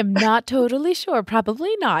 I am not totally sure.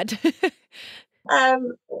 Probably not.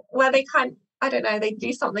 Where they I don't know, they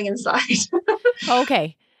do something inside.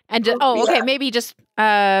 Okay. And okay, maybe just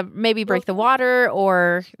maybe break the water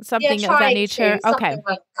or something of that nature. Okay. Something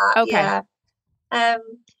like that. Okay. Yeah.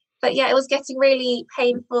 But yeah, it was getting really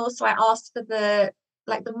painful, so I asked for the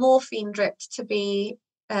morphine drip to be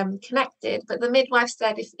connected. But the midwife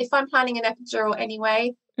said if I'm planning an epidural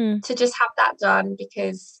anyway, to just have that done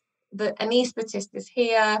because the anaesthetist is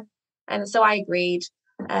here. And so I agreed.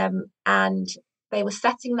 And they were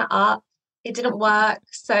setting that up. it didn't work.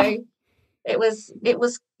 So Oh. it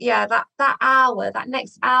was yeah, that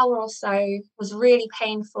next hour or so was really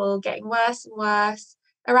painful, getting worse and worse.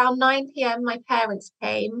 Around 9 p.m. my parents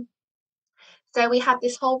came. So we had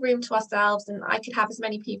this whole room to ourselves, and I could have as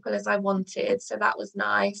many people as I wanted. So that was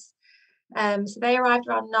nice. So they arrived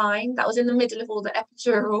around 9. That was in the middle of all the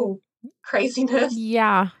epidural craziness.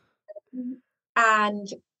 Yeah. And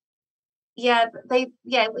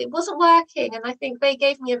it wasn't working. And I think they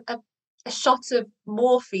gave me a shot of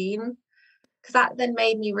morphine, because that then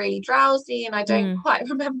made me really drowsy, and I don't quite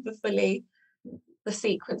remember fully the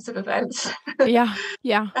sequence of events. Yeah.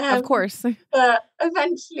 Yeah. Of course. But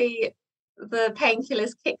eventually the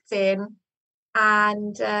painkillers kicked in,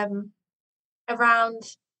 and around,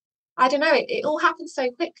 I don't know, it all happened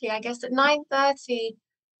so quickly. I guess at 9:30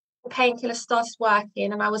 the painkillers started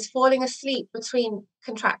working, and I was falling asleep between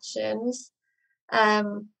contractions.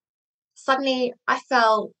 Suddenly I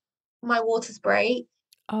felt my waters break.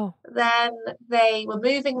 Oh. Then they were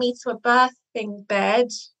moving me to a birthing bed.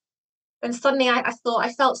 And suddenly I thought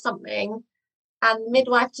I felt something. And the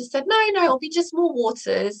midwife just said, no, it'll be just more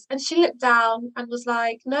waters. And she looked down and was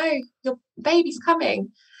like, no, your baby's coming.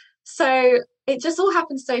 So it just all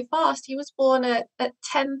happened so fast. He was born at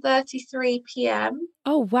 10:33 p.m.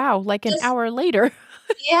 Oh, wow. Like an Just, hour later.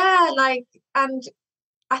 yeah, and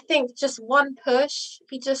I think just one push,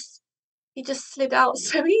 he just slid out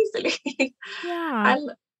so easily. Yeah.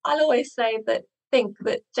 And I'll always think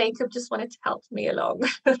that Jacob just wanted to help me along,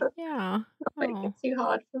 not Yeah. make it Oh. too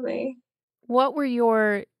hard for me. What were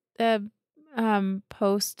your uh,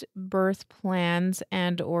 post-birth plans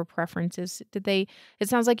and or preferences? It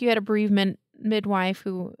sounds like you had a bereavement midwife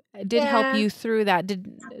who did help Yeah, you through that.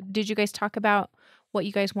 Did you guys talk about what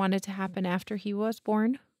you guys wanted to happen after he was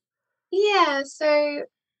born? yeah. So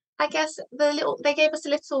I guess they gave us a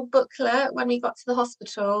little booklet when we got to the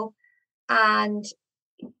hospital, and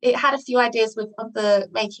it had a few ideas of the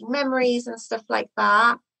making memories and stuff like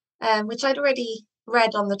that, which I'd already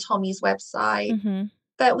read on the Tommy's website. Mm-hmm.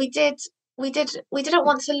 But we didn't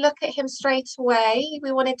want to look at him straight away.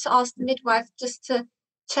 We wanted to ask the midwife just to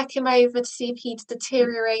check him over to see if he'd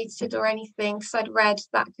deteriorated or anything, because I'd read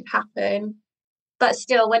that could happen. But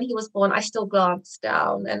still, when he was born, I still glanced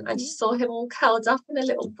down and I Yeah. just saw him all curled up in a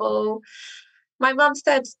little ball. My mum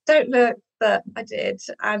said, "Don't look," but I did.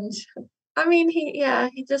 And I mean, he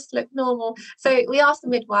just looked normal. So we asked the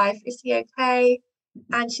midwife, "Is he okay?"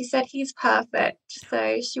 And she said he's perfect.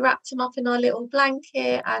 So she wrapped him up in our little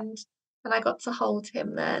blanket, and I got to hold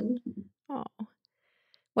him then. Oh.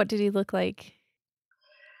 What did he look like?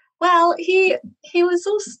 Well, he was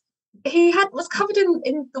also was covered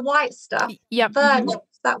in the white stuff, Yep. burnt,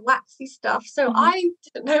 that waxy stuff. So Mm-hmm. I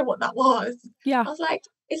didn't know what that was. Yeah. I was like,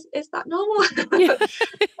 is that normal? Yeah.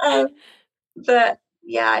 um, but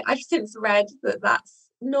yeah, I've since read that that's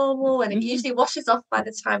normal, and it Mm-hmm. usually washes off by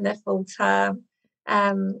the time they're full term.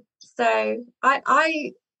 So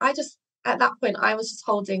I just, at that point I was just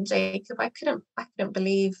holding Jacob. I couldn't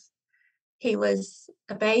believe he was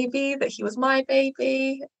a baby, that he was my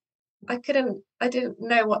baby. I didn't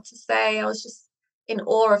know what to say. I was just in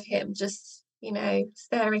awe of him, just,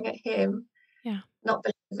 staring at him, Yeah. not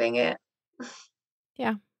believing it.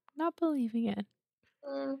 Yeah. Not believing it.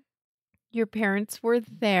 Mm, Your parents were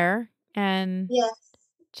there and yes,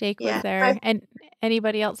 Jake was yeah. Both, there and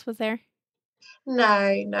anybody else was there?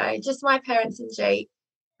 no, just my parents and Jake.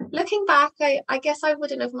 Looking back, I guess I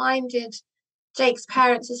wouldn't have minded Jake's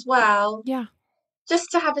parents as well, Yeah. just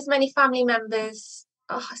to have as many family members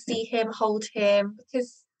see him, hold him,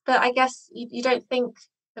 but I guess you don't think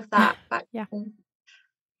of that back Yeah. then.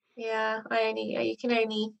 Yeah, you can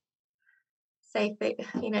only say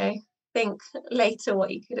that, think later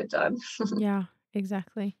what you could have done. Yeah,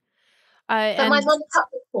 exactly. But my And mum cut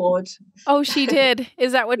the cord. oh, she did.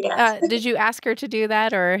 Is that what Yes. did you ask her to do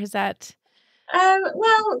that or is that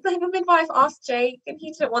Well, the midwife asked Jake and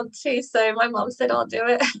he didn't want to, so my mum said, "I'll do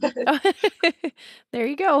it." there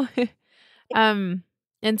you go. Um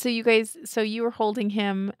and so you were holding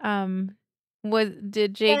him did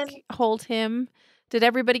Then Jake hold him? Did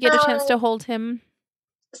everybody get a chance no, to hold him?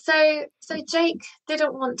 so Jake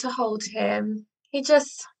didn't want to hold him.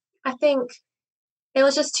 I think it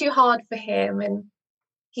was just too hard for him, and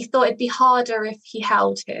he thought it'd be harder if he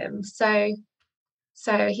held him. So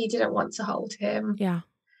he didn't want to hold him. Yeah.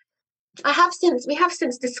 We have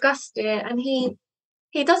since discussed it, and he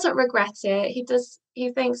doesn't regret it. He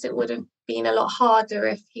thinks it would have been a lot harder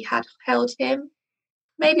if he had held him.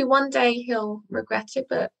 Maybe one day he'll regret it,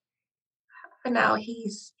 but for now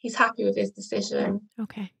he's happy with his decision.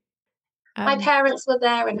 Okay. My parents were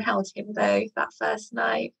there and held him though that first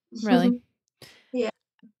night. Really? Yeah.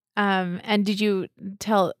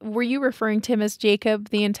 And were you referring to him as Jacob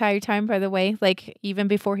the entire time, by the way? Like even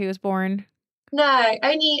before he was born? No,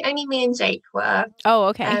 only me and Jake were. Oh,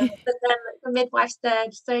 okay. But then the midwife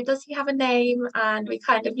said, "So does he have a name?" And we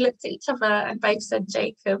kind of looked at each other and both said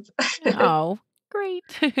Jacob. Oh, great.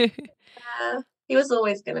 He was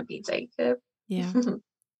always going to be Jacob. Yeah.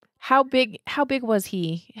 How big was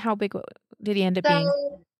he? How big did he end up being?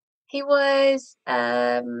 So he was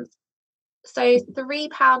so 3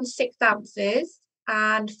 pounds 6 ounces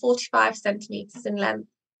and 45 centimeters in length.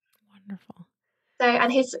 Wonderful. So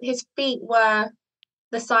and his feet were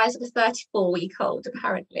the size of a 34-week-old,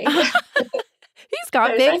 apparently. He's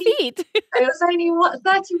got big feet. It was only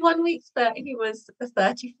 31 weeks, but he was a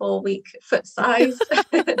 34-week foot size.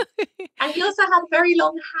 And he also had very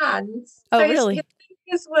long hands. Oh, So really? his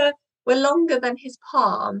fingers were longer than his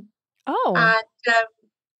palm. Oh. And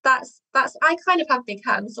that's I kind of have big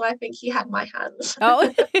hands, so I think he had my hands.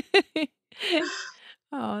 Oh.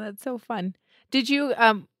 Oh, that's so fun. Did you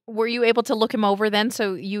were you able to look him over then?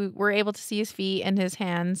 So you were able to see his feet and his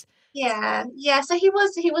hands? Yeah. So he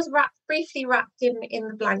was briefly wrapped in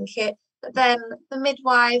the blanket, but then the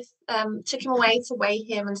midwife took him away to weigh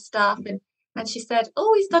him and stuff, and she said,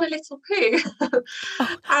 "Oh, he's done a little poo,"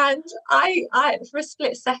 Oh. and I for a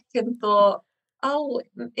split second thought, "Oh,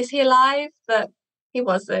 is he alive?" But he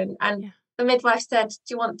wasn't, and Yeah. the midwife said, "Do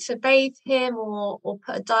you want to bathe him or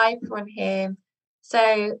put a diaper on him?"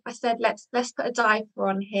 So I said, "Let's put a diaper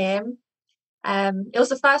on him." It was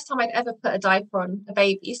the first time I'd ever put a diaper on a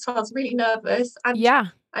baby, so I was really nervous and Yeah.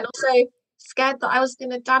 also scared that I was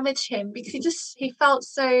going to damage him because he felt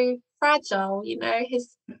so fragile.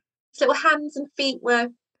 His little hands and feet were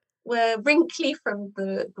wrinkly from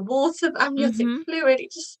the water, the amniotic fluid.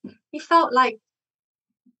 He felt like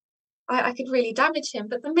I could really damage him.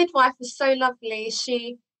 But the midwife was so lovely.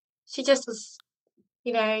 She just was,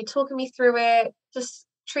 talking me through it, just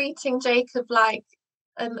treating Jacob like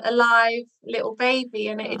an alive little baby,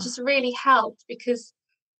 and it just really helped because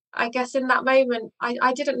I guess in that moment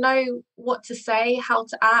I didn't know what to say, how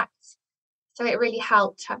to act. So it really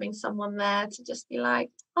helped having someone there to just be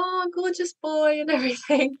like, "Oh, gorgeous boy," and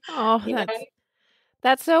everything. Oh, you know.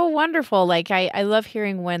 that's so wonderful. Like I love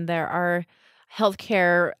hearing when there are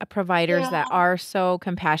healthcare providers Yeah. that are so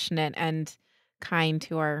compassionate and kind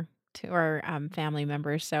to our family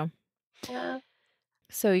members. Yeah.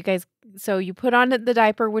 So you put on the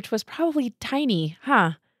diaper, which was probably tiny,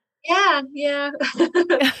 huh? Yeah.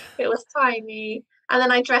 It was tiny. And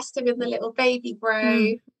then I dressed him in the little baby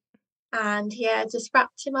bro and just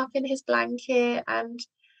wrapped him up in his blanket, and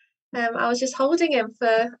I was just holding him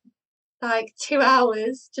for like 2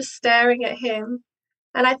 hours, just staring at him.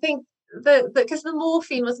 And I think because the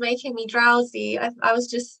morphine was making me drowsy, I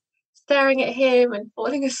was just staring at him and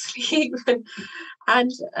falling asleep.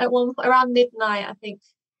 And at around midnight, I think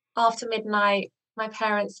after midnight, my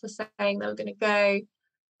parents were saying they were going to go,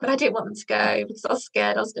 but I didn't want them to go because I was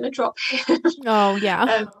scared I was going to drop him. Oh,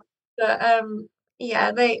 yeah. But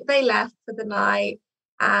they left for the night,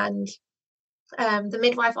 and the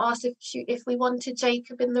midwife asked if we wanted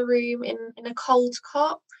Jacob in the room in a cold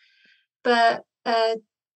cot, but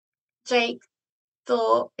Jake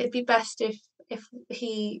thought it'd be best if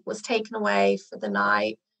he was taken away for the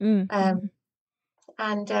night,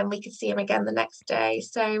 and we could see him again the next day.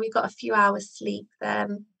 So we got a few hours sleep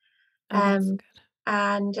then. That's good.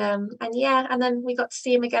 And then we got to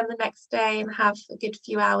see him again the next day and have a good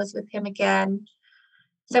few hours with him again.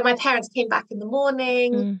 So my parents came back in the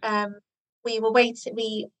morning. We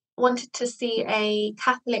wanted to see a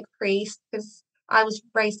Catholic priest because I was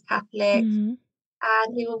raised Catholic, and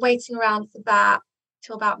we were waiting around for that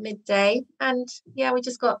till about midday. And we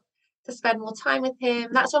just got to spend more time with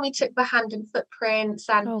him. That's when we took the hand and footprints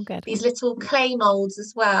and these little clay molds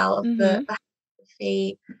as well of the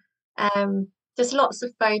feet. Just lots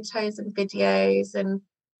of photos and videos, and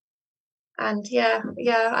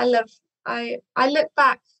I look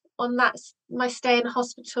back on my stay in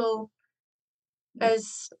hospital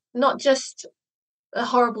as not just a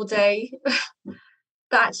horrible day,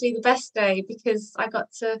 but actually the best day because I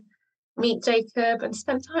got to meet Jacob and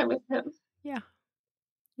spend time with him. Yeah.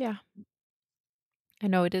 I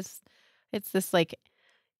know it is. It's this like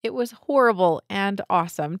it was horrible and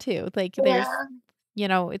awesome too. Like there's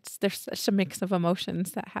such a mix of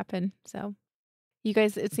emotions that happen. So you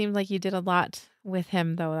guys, it seemed like you did a lot with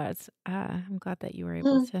him though. That's I'm glad that you were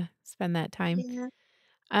able to spend that time.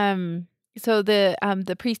 So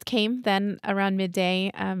the priest came then around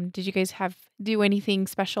midday. Did you guys do anything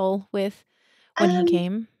special with when he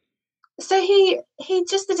came? So he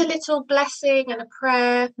just did a little blessing and a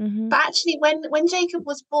prayer. But actually when Jacob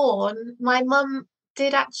was born, my mum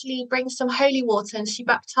did actually bring some holy water and she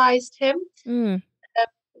baptized him. Mm.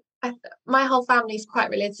 My whole family is quite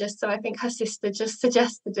religious, so I think her sister just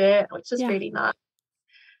suggested it, which was Yeah. really nice.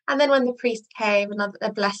 And then when the priest came,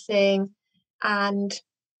 a blessing, and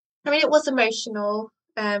I mean, it was emotional,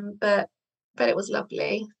 but it was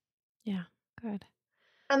lovely. Yeah. Good.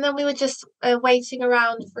 And then we were just waiting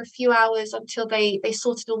around for a few hours until they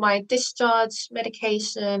sorted all my discharge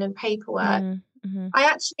medication and paperwork. Mm-hmm.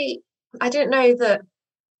 I don't know that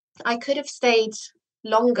I could have stayed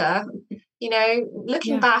longer.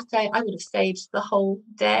 Looking back, I would have stayed the whole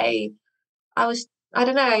day. I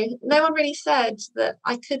don't know. No one really said that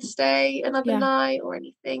I could stay another night or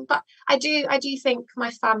anything. But I do think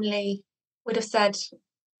my family would have said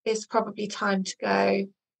it's probably time to go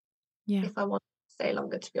if I want to stay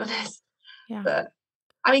longer, to be honest. Yeah. But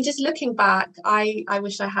I mean, just looking back, I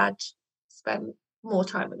wish I had spent more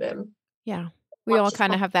time with him. Yeah. We all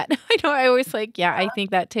kind of have that. I know. I always I think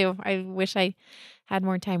that too. I wish I had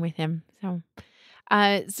more time with him. So,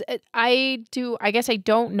 I guess I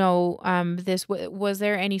don't know, this, was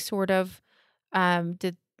there any sort of,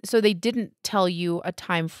 so they didn't tell you a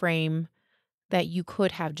time frame that you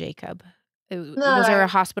could have Jacob? Was there a No,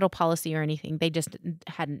 hospital policy or anything? They just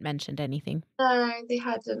hadn't mentioned anything. no, they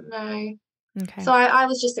hadn't, no. Okay. So I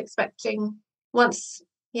was just expecting once,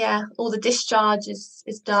 all the discharge is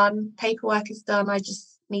done, paperwork is done, I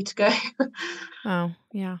just need to go. Oh,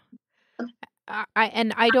 yeah.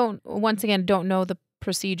 I don't, once again, don't know the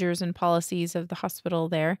procedures and policies of the hospital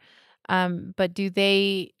there. But do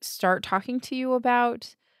they start talking to you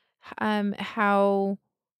about how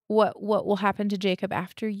what will happen to Jacob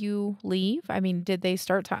after you leave? I mean, did they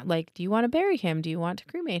start do you want to bury him? Do you want to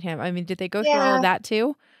cremate him? I mean, did they go through all of Yeah, that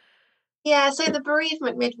too? yeah. So the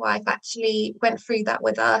bereavement midwife actually went through that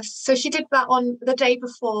with us. So she did that on the day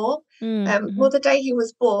before, Mm-hmm. well, the day he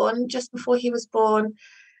was born, just before he was born.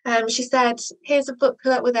 She said, "Here's a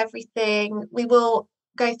booklet with everything. We will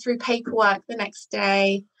go through paperwork the next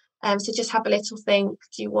day. So just have a little think.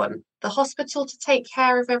 Do you want the hospital to take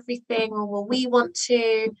care of everything, or will we want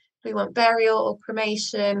to? Do we want burial or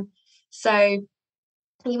cremation?" So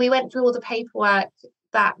we went through all the paperwork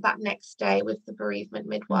that next day with the bereavement Mm-hmm.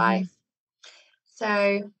 midwife.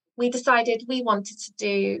 So we decided we wanted to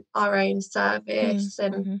do our own service,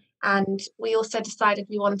 Mm-hmm. and we also decided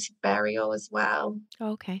we wanted burial as well.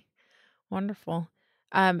 Okay. Wonderful.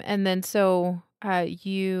 And then so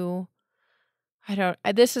you I don't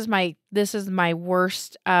this is my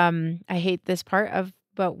worst, I hate this part of,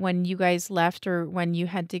 but when you guys left or when you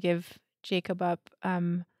had to give Jacob up,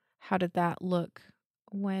 how did that look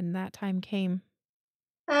when that time came?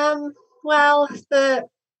 Well, the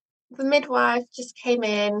midwife just came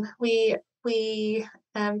in. We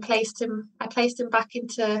placed him. I placed him back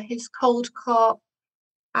into his cold cot,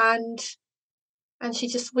 and she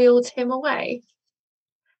just wheeled him away.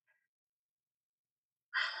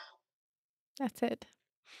 That's it.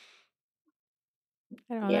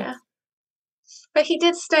 I don't know, Yeah, that's but he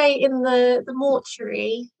did stay in the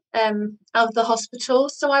mortuary of the hospital,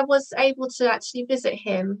 so I was able to actually visit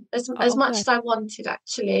him as oh much good. as I wanted.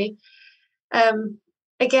 Actually, um,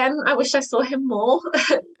 again, I wish I saw him more,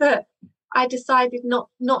 but I decided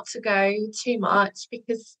not to go too much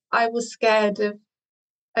because I was scared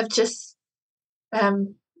of just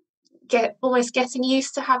um almost getting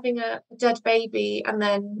used to having a dead baby and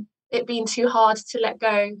then it being too hard to let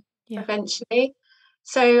go Yeah. eventually.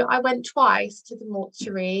 So I went twice to the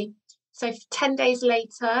mortuary. So 10 days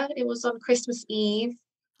later, it was on Christmas Eve,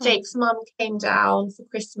 Oh. Jake's mum came down for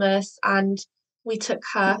Christmas and we took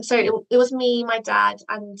her. So it was me, my dad,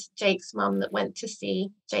 and Jake's mum that went to see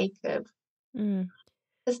Jacob. Mm,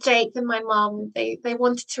 As Jake and my mum, they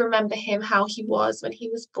wanted to remember him how he was when he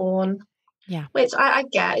was born, yeah. which I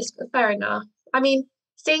get is fair enough. I mean,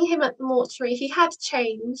 seeing him at the mortuary, he had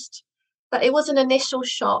changed, but it was an initial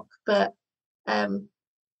shock. Um,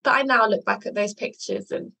 but I now look back at those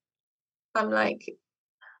pictures and I'm like,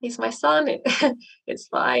 he's my son. It's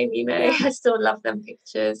fine, Yeah. I still love them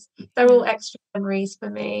pictures. They're Yeah. all extra memories for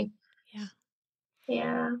me. Yeah.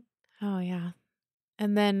 Yeah. Oh yeah.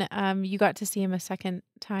 And then you got to see him a second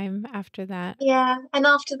time after that. Yeah, and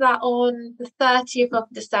after that, on the 30th of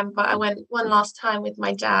December, I went one last time with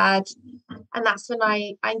my dad, and that's when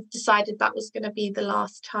I decided that was going to be the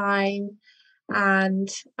last time. And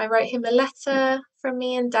I wrote him a letter from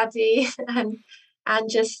me and Daddy, and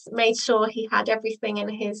just made sure he had everything in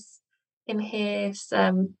his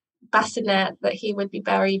bassinet that he would be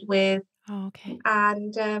buried with. Oh, okay.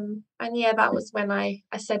 And yeah, that was when I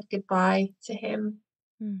said goodbye to him.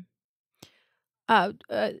 Hmm.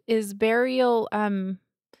 Is burial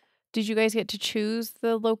did you guys get to choose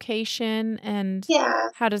the location, and Yeah.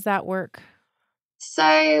 how does that work?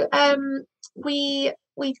 So we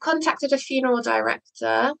contacted a funeral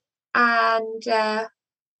director, and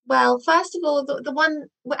well, first of all, the one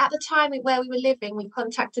at the time where we were living, we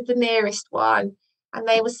contacted the nearest one, and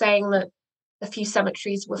they were saying that a few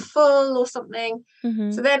cemeteries were full or something.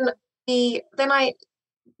 Mm-hmm. So then the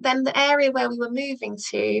area where we were moving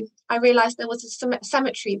to, I realized there was a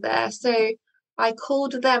cemetery there. So I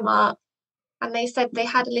called them up, and they said they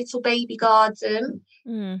had a little baby garden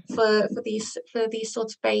Mm. for these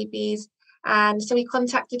sort of babies. And so we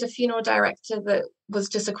contacted a funeral director that was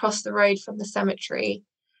just across the road from the cemetery,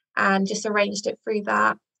 and just arranged it through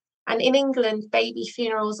that. And in England, baby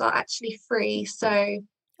funerals are actually free, so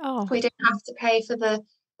Oh, we didn't have to pay for the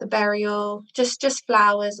burial, just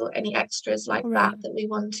flowers or any extras like that right, that we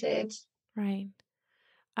wanted. right.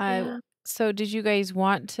 Uh, Yeah. so did you guys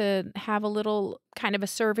want to have a little kind of a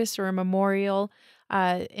service or a memorial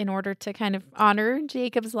in order to kind of honor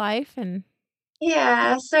Jacob's life? And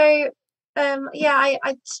Yeah. So yeah,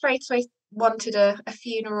 I straight away wanted a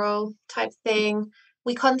funeral type thing.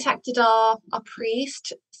 We contacted our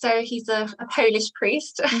priest. So he's a Polish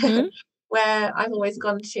priest mm-hmm. where I've always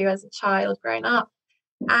gone to as a child growing up.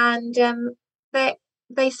 And they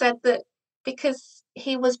they said that because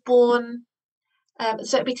he was born,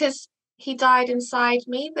 so because he died inside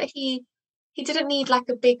me, that he didn't need like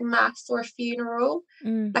a big mass or a funeral,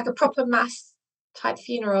 Mm, like a proper mass type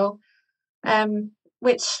funeral,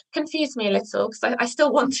 which confused me a little because I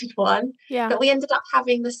still wanted one. yeah. But we ended up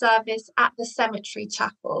having the service at the cemetery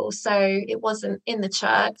chapel, so it wasn't in the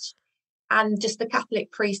church, and just the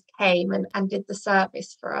Catholic priest came and did the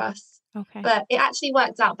service for us. Okay. But it actually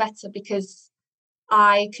worked out better because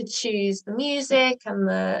I could choose the music and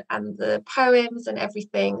the poems and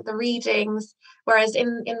everything, the readings. Whereas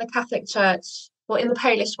in the Catholic Church, well, in the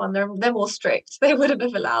Polish one, they're more strict. They wouldn't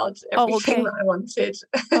have allowed Oh, everything okay. that I wanted.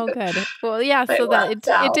 Oh, good. Well, yeah. But So it that worked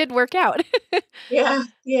it out. did work out. Yeah, uh,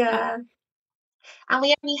 yeah. And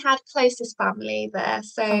we only had closest family there.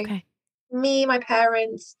 So okay. me, my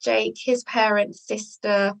parents, Jake, his parents,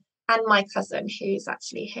 sister, and my cousin, who's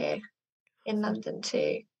actually here in London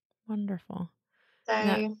too. Wonderful. And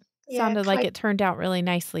that So yeah, sounded like it turned out really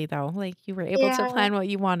nicely, though. Like you were able to yeah. plan what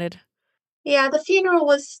you wanted. Yeah, the funeral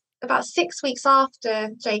was about 6 weeks after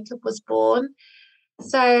Jacob was born.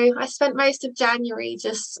 So I spent most of January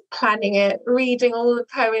just planning it, reading all the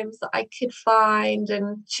poems that I could find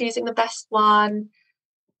and choosing the best one,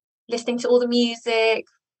 listening to all the music,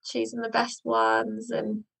 choosing the best ones,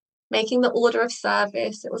 and making the order of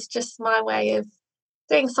service. It was just my way of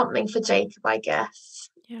doing something for Jacob, I guess.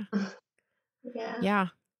 Yeah. Yeah, Yeah.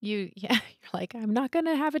 Yeah, you're like, I'm not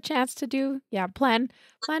gonna have a chance to do, yeah, plan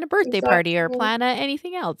a birthday party or exactly. plan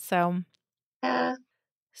anything else. Yeah.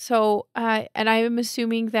 And I'm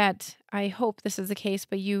assuming that I hope this is the case,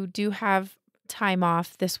 but you do have time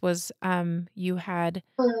off. This was you had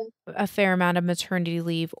Mm. a fair amount of maternity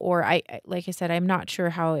leave, or like I said, I'm not sure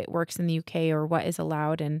how it works in the UK or what is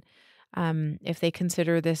allowed, and if they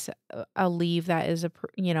consider this a leave that is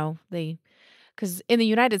they because in the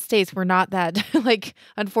United States we're not that like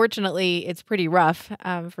unfortunately it's pretty rough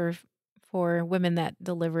for women that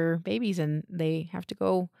deliver babies and they have to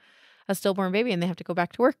go a stillborn baby and they have to go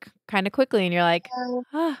back to work kind of quickly, and you're like, Yeah,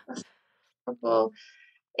 ah, that's horrible.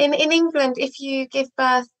 In England, if you give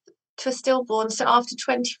birth to a stillborn, so after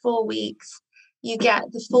 24 weeks, you get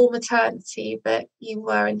the full maternity that you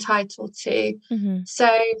were entitled to. mm-hmm, So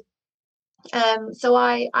so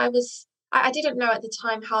I didn't know at the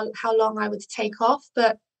time how long I would take off,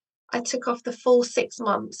 but I took off the full 6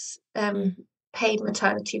 months mm, paid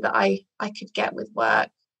maternity that I could get with work.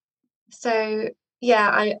 So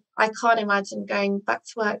yeah, I can't imagine going back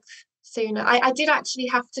to work sooner. I did actually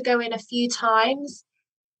have to go in a few times.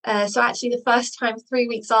 So actually, the first time 3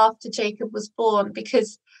 weeks after Jacob was born,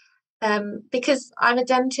 because I'm a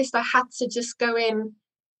dentist, I had to just go in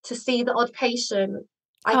to see the odd patient.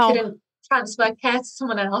 I oh couldn't transfer care to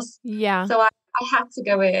someone else, yeah, so I had to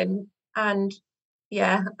go in, and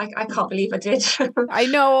yeah, I can't believe I did. I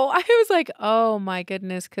know. I was like, oh my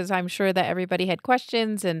goodness, because I'm sure that everybody had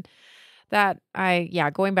questions, and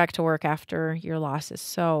going back to work after your loss is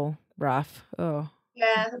so rough. Oh,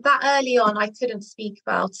 Yeah, that early on, I couldn't speak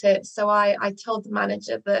about it, so I told the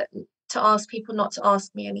manager that to ask people not to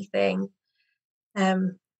ask me anything.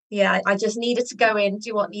 Um, yeah, I just needed to go in,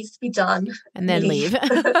 do what needs to be done, and and then leave.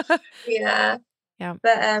 leave. Yeah, Yeah,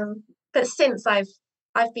 but since I've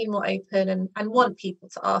been more open and want people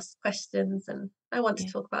to ask questions, and I want to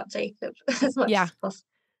yeah, talk about Jacob as much yeah, as possible.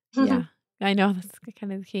 yeah. I know that's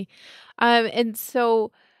kind of the key. And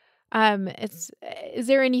so Is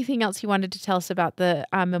there anything else you wanted to tell us about the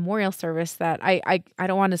memorial service that I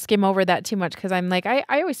don't want to skim over that too much because I'm like, I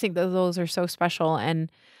always think that those are so special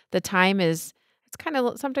and the time is, it's kind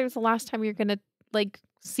of sometimes the last time you're going to like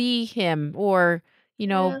see him or,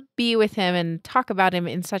 Yeah. be with him and talk about him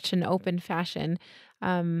in such an open fashion.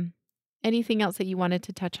 Um, Anything else that you wanted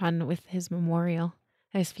to touch on with his memorial,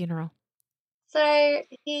 his funeral? So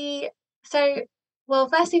so well,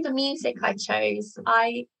 firstly, the music I chose,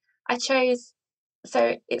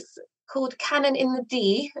 so it's called Canon in the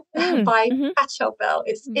D Mm, by mm-hmm, Pachel Bell.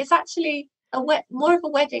 It's actually more of a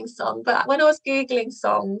wedding song, but when I was Googling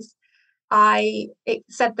songs, it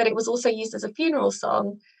said that it was also used as a funeral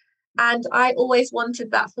song. And I always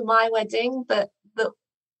wanted that for my wedding, but the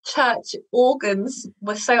church organs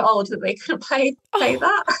were so old that they couldn't play Oh,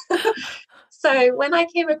 that. So when I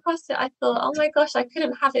came across it, I thought, oh my gosh, I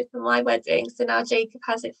couldn't have it for my wedding. So now Jacob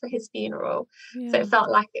has it for his funeral. So yeah. it felt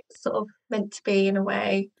like it was sort of meant to be in a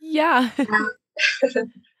way. Yeah. Um,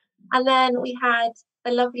 and then we had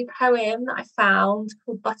a lovely poem that I found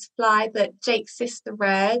called Butterfly that Jake's sister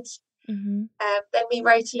read. Mm-hmm. Then we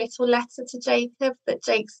wrote a little letter to Jacob that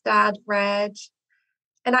Jake's dad read.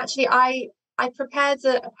 And actually, I prepared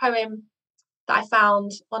a poem that I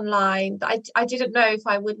found online that I didn't know if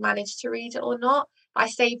I would manage to read it or not. But I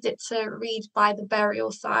saved it to read by the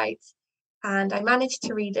burial site, and I managed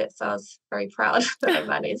to read it. So I was very proud that I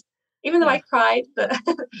managed, even though Yeah. I cried. But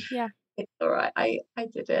Yeah. it's all right. I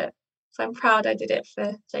did it. So I'm proud I did it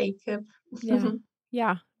for Jacob. Yeah.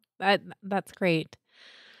 Yeah. That's great.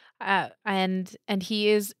 And he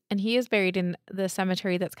is buried in the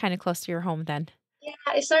cemetery that's kind of close to your home then. Yeah,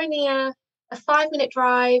 it's only a 5 minute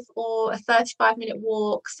drive or a 35-minute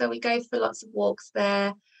walk. So we go for lots of walks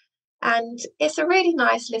there. And it's a really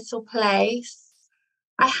nice little place.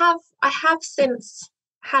 I have since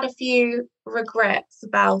had a few regrets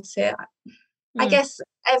about it. I Mm. guess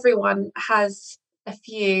everyone has a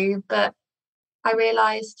few, but I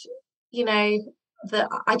realized, you know, that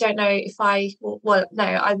I don't know if well, no,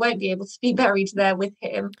 I won't be able to be buried there with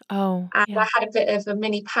him. Oh, And yeah. I had a bit of a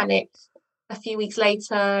mini panic a few weeks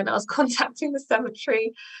later, and I was contacting the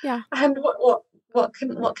cemetery Yeah. and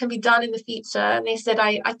what can be done in the future. And they said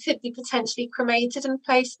I could be potentially cremated and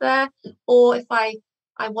placed there, or if I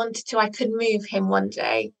wanted to, I could move him one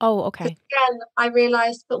day. Oh, Because okay. again, I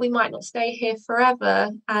realized, but we might not stay here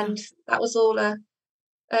forever, Yeah. and that was all a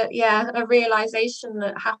realization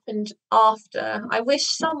that happened after. I wish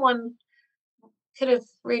someone could have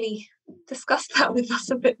really discussed that with us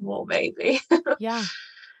a bit more, maybe. Yeah.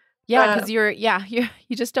 Yeah, But because you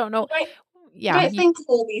just don't know. you don't, you Yeah, don't think of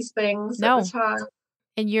all these things at the no. time.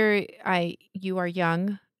 And you are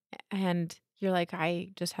young and you're like, I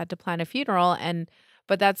just had to plan a funeral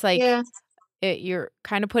but that's like Yeah. you're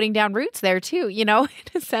kind of putting down roots there too, in a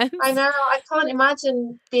I sense. know, I can't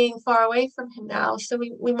imagine being far away from him now. So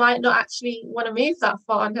we might not actually want to move that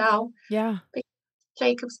far now Yeah. because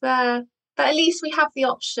Jacob's there. But at least we have the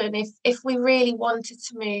option if we really wanted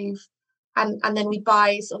to move and then we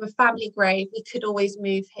buy sort of a family grave, we could always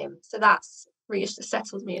move him. So that's really just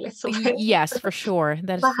settled me a little bit. Yes, for sure.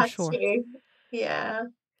 That If is I for had sure. to. Yeah.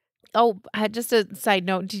 Oh, just a side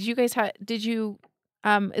note. Is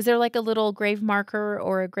there like a little grave marker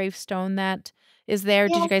or a gravestone that is there?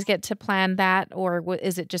 Did you guys Yes. get to plan that or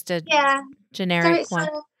is it just a Yeah. So generic one?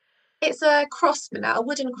 it's a cross for now, a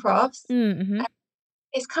wooden cross. Mm-hmm.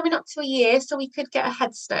 It's coming up to a year, so we could get a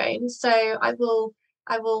headstone. So I will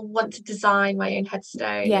want to design my own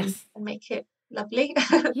headstone Yes. and make it lovely.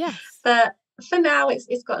 Yes. But for now,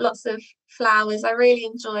 it's got lots of flowers. I really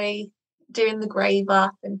enjoy doing the grave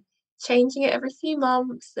up and changing it every few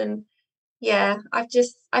months. And yeah, I've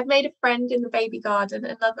made a friend in the baby garden,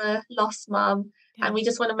 another lost mum, Yeah. and we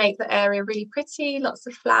just want to make the area really pretty, lots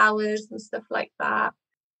of flowers and stuff like that.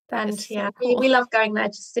 That is And yeah, so we cool. love going there,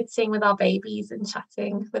 just sitting with our babies and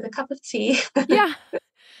chatting with a cup of tea. Yeah.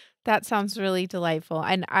 That sounds really delightful.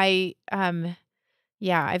 And I've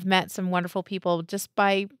met some wonderful people just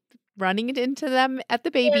by running into them at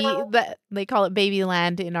Yeah. they call it baby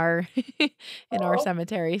land in our in our Oh,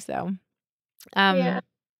 cemetery. So, yeah. um,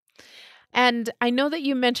 and I know that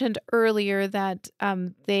you mentioned earlier that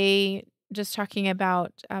they just talking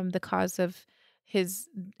about the cause of his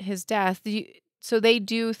his death. So they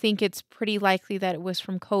do think it's pretty likely that it was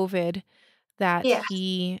from COVID that Yeah.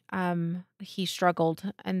 he struggled.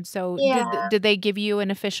 And so Yeah. did they give you an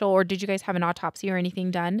official or did you guys have an autopsy or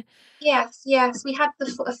anything done? Yes. Yes. We had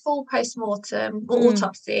a full post-mortem or Mm,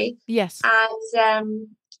 autopsy, yes. and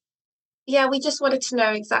yeah, we just wanted to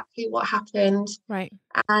know exactly what happened. Right.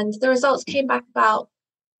 And the results came back about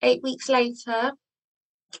 8 weeks later,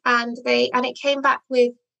 and it came back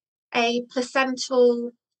with a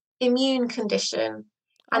placental immune condition,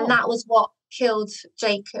 and Oh. that was what killed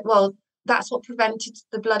Jacob. Well, that's what prevented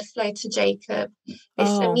the blood flow to Jacob. This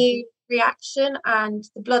Oh. immune reaction and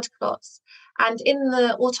the blood clots. And in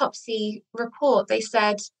the autopsy report, they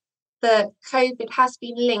said that COVID has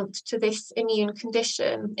been linked to this immune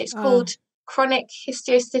condition. It's called chronic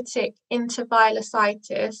histiocytic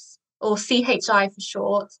intervirusitis, or CHI for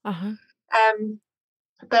short.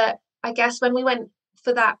 But I guess when we went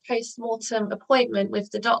for that post-mortem appointment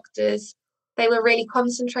with the doctors, they were really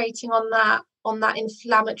concentrating on that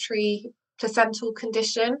inflammatory placental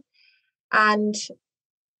condition. And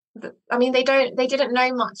I mean, they didn't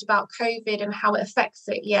know much about COVID and how it affects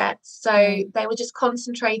it yet. So they were just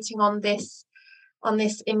concentrating on this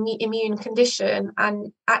immune condition,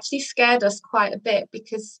 and actually scared us quite a bit,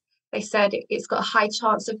 because they said it's got a high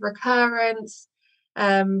chance of recurrence.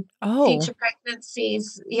 Future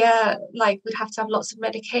pregnancies, like we'd have to have lots of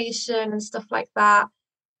medication and stuff like that.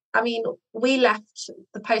 I mean, we left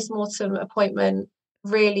the post-mortem appointment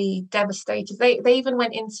really devastated. They even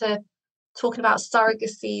went into talking about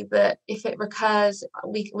surrogacy, that if it recurs,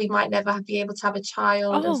 we might never be able to have a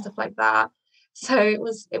child and stuff like that. So it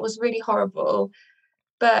was really horrible.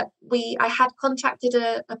 But I had contacted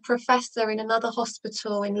a professor in another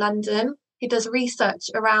hospital in London who does research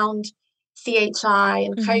around CHI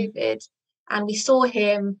and COVID, and we saw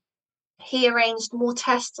him. He arranged more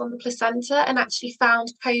tests on the placenta and actually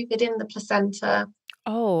found COVID in the placenta.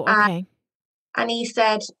 Oh, okay. And he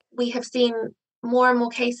said, we have seen more and more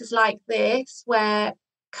cases like this where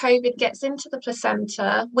COVID gets into the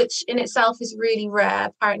placenta, which in itself is really rare.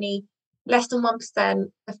 Apparently, less than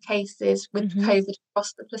 1% of cases with COVID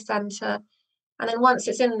across the placenta. And then once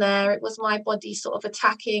it's in there, it was my body sort of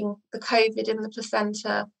attacking the COVID in the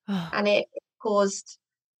placenta, and it caused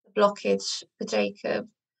the blockage for Jacob.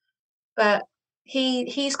 But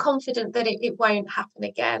he's confident that it won't happen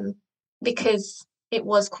again, because it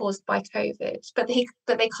was caused by COVID, but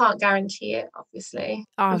they can't guarantee it, obviously.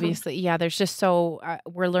 Obviously, yeah, there's just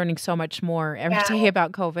we're learning so much more every day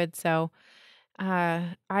about COVID. So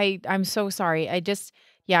I'm so sorry.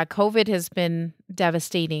 COVID has been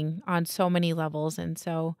devastating on so many levels. And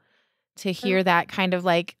so to hear that kind of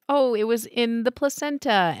like, oh, it was in the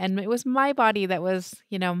placenta and it was my body that was,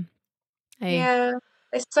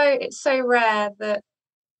 it's so rare that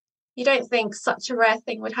you don't think such a rare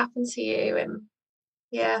thing would happen to you. And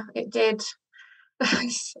yeah, it did.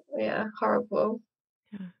 Horrible.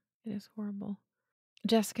 Yeah, it is horrible.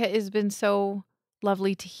 Jessica, it's been so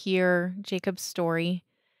lovely to hear Jacob's story,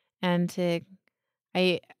 and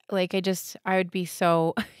I would be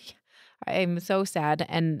so I'm so sad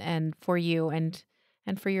and for you and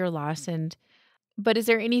for your loss. But is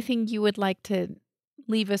there anything you would like to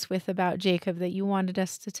leave us with about Jacob that you wanted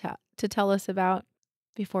us to tell us about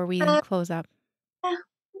before we close up?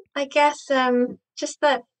 I guess just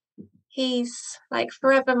that he's like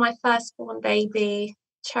forever my firstborn baby,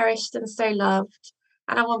 cherished and so loved.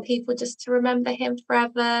 And I want people just to remember him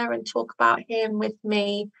forever and talk about him with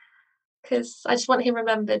me, because I just want him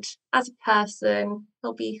remembered as a person.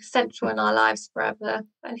 He'll be central in our lives forever,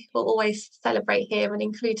 and we'll always celebrate him and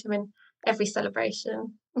include him in every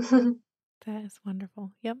celebration. That is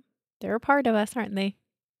wonderful. Yep. They're a part of us, aren't they?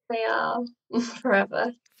 They are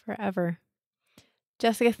forever. Forever.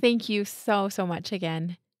 Jessica, thank you so, so much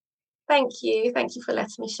again. Thank you. Thank you for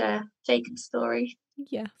letting me share Jacob's story.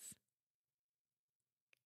 Yes.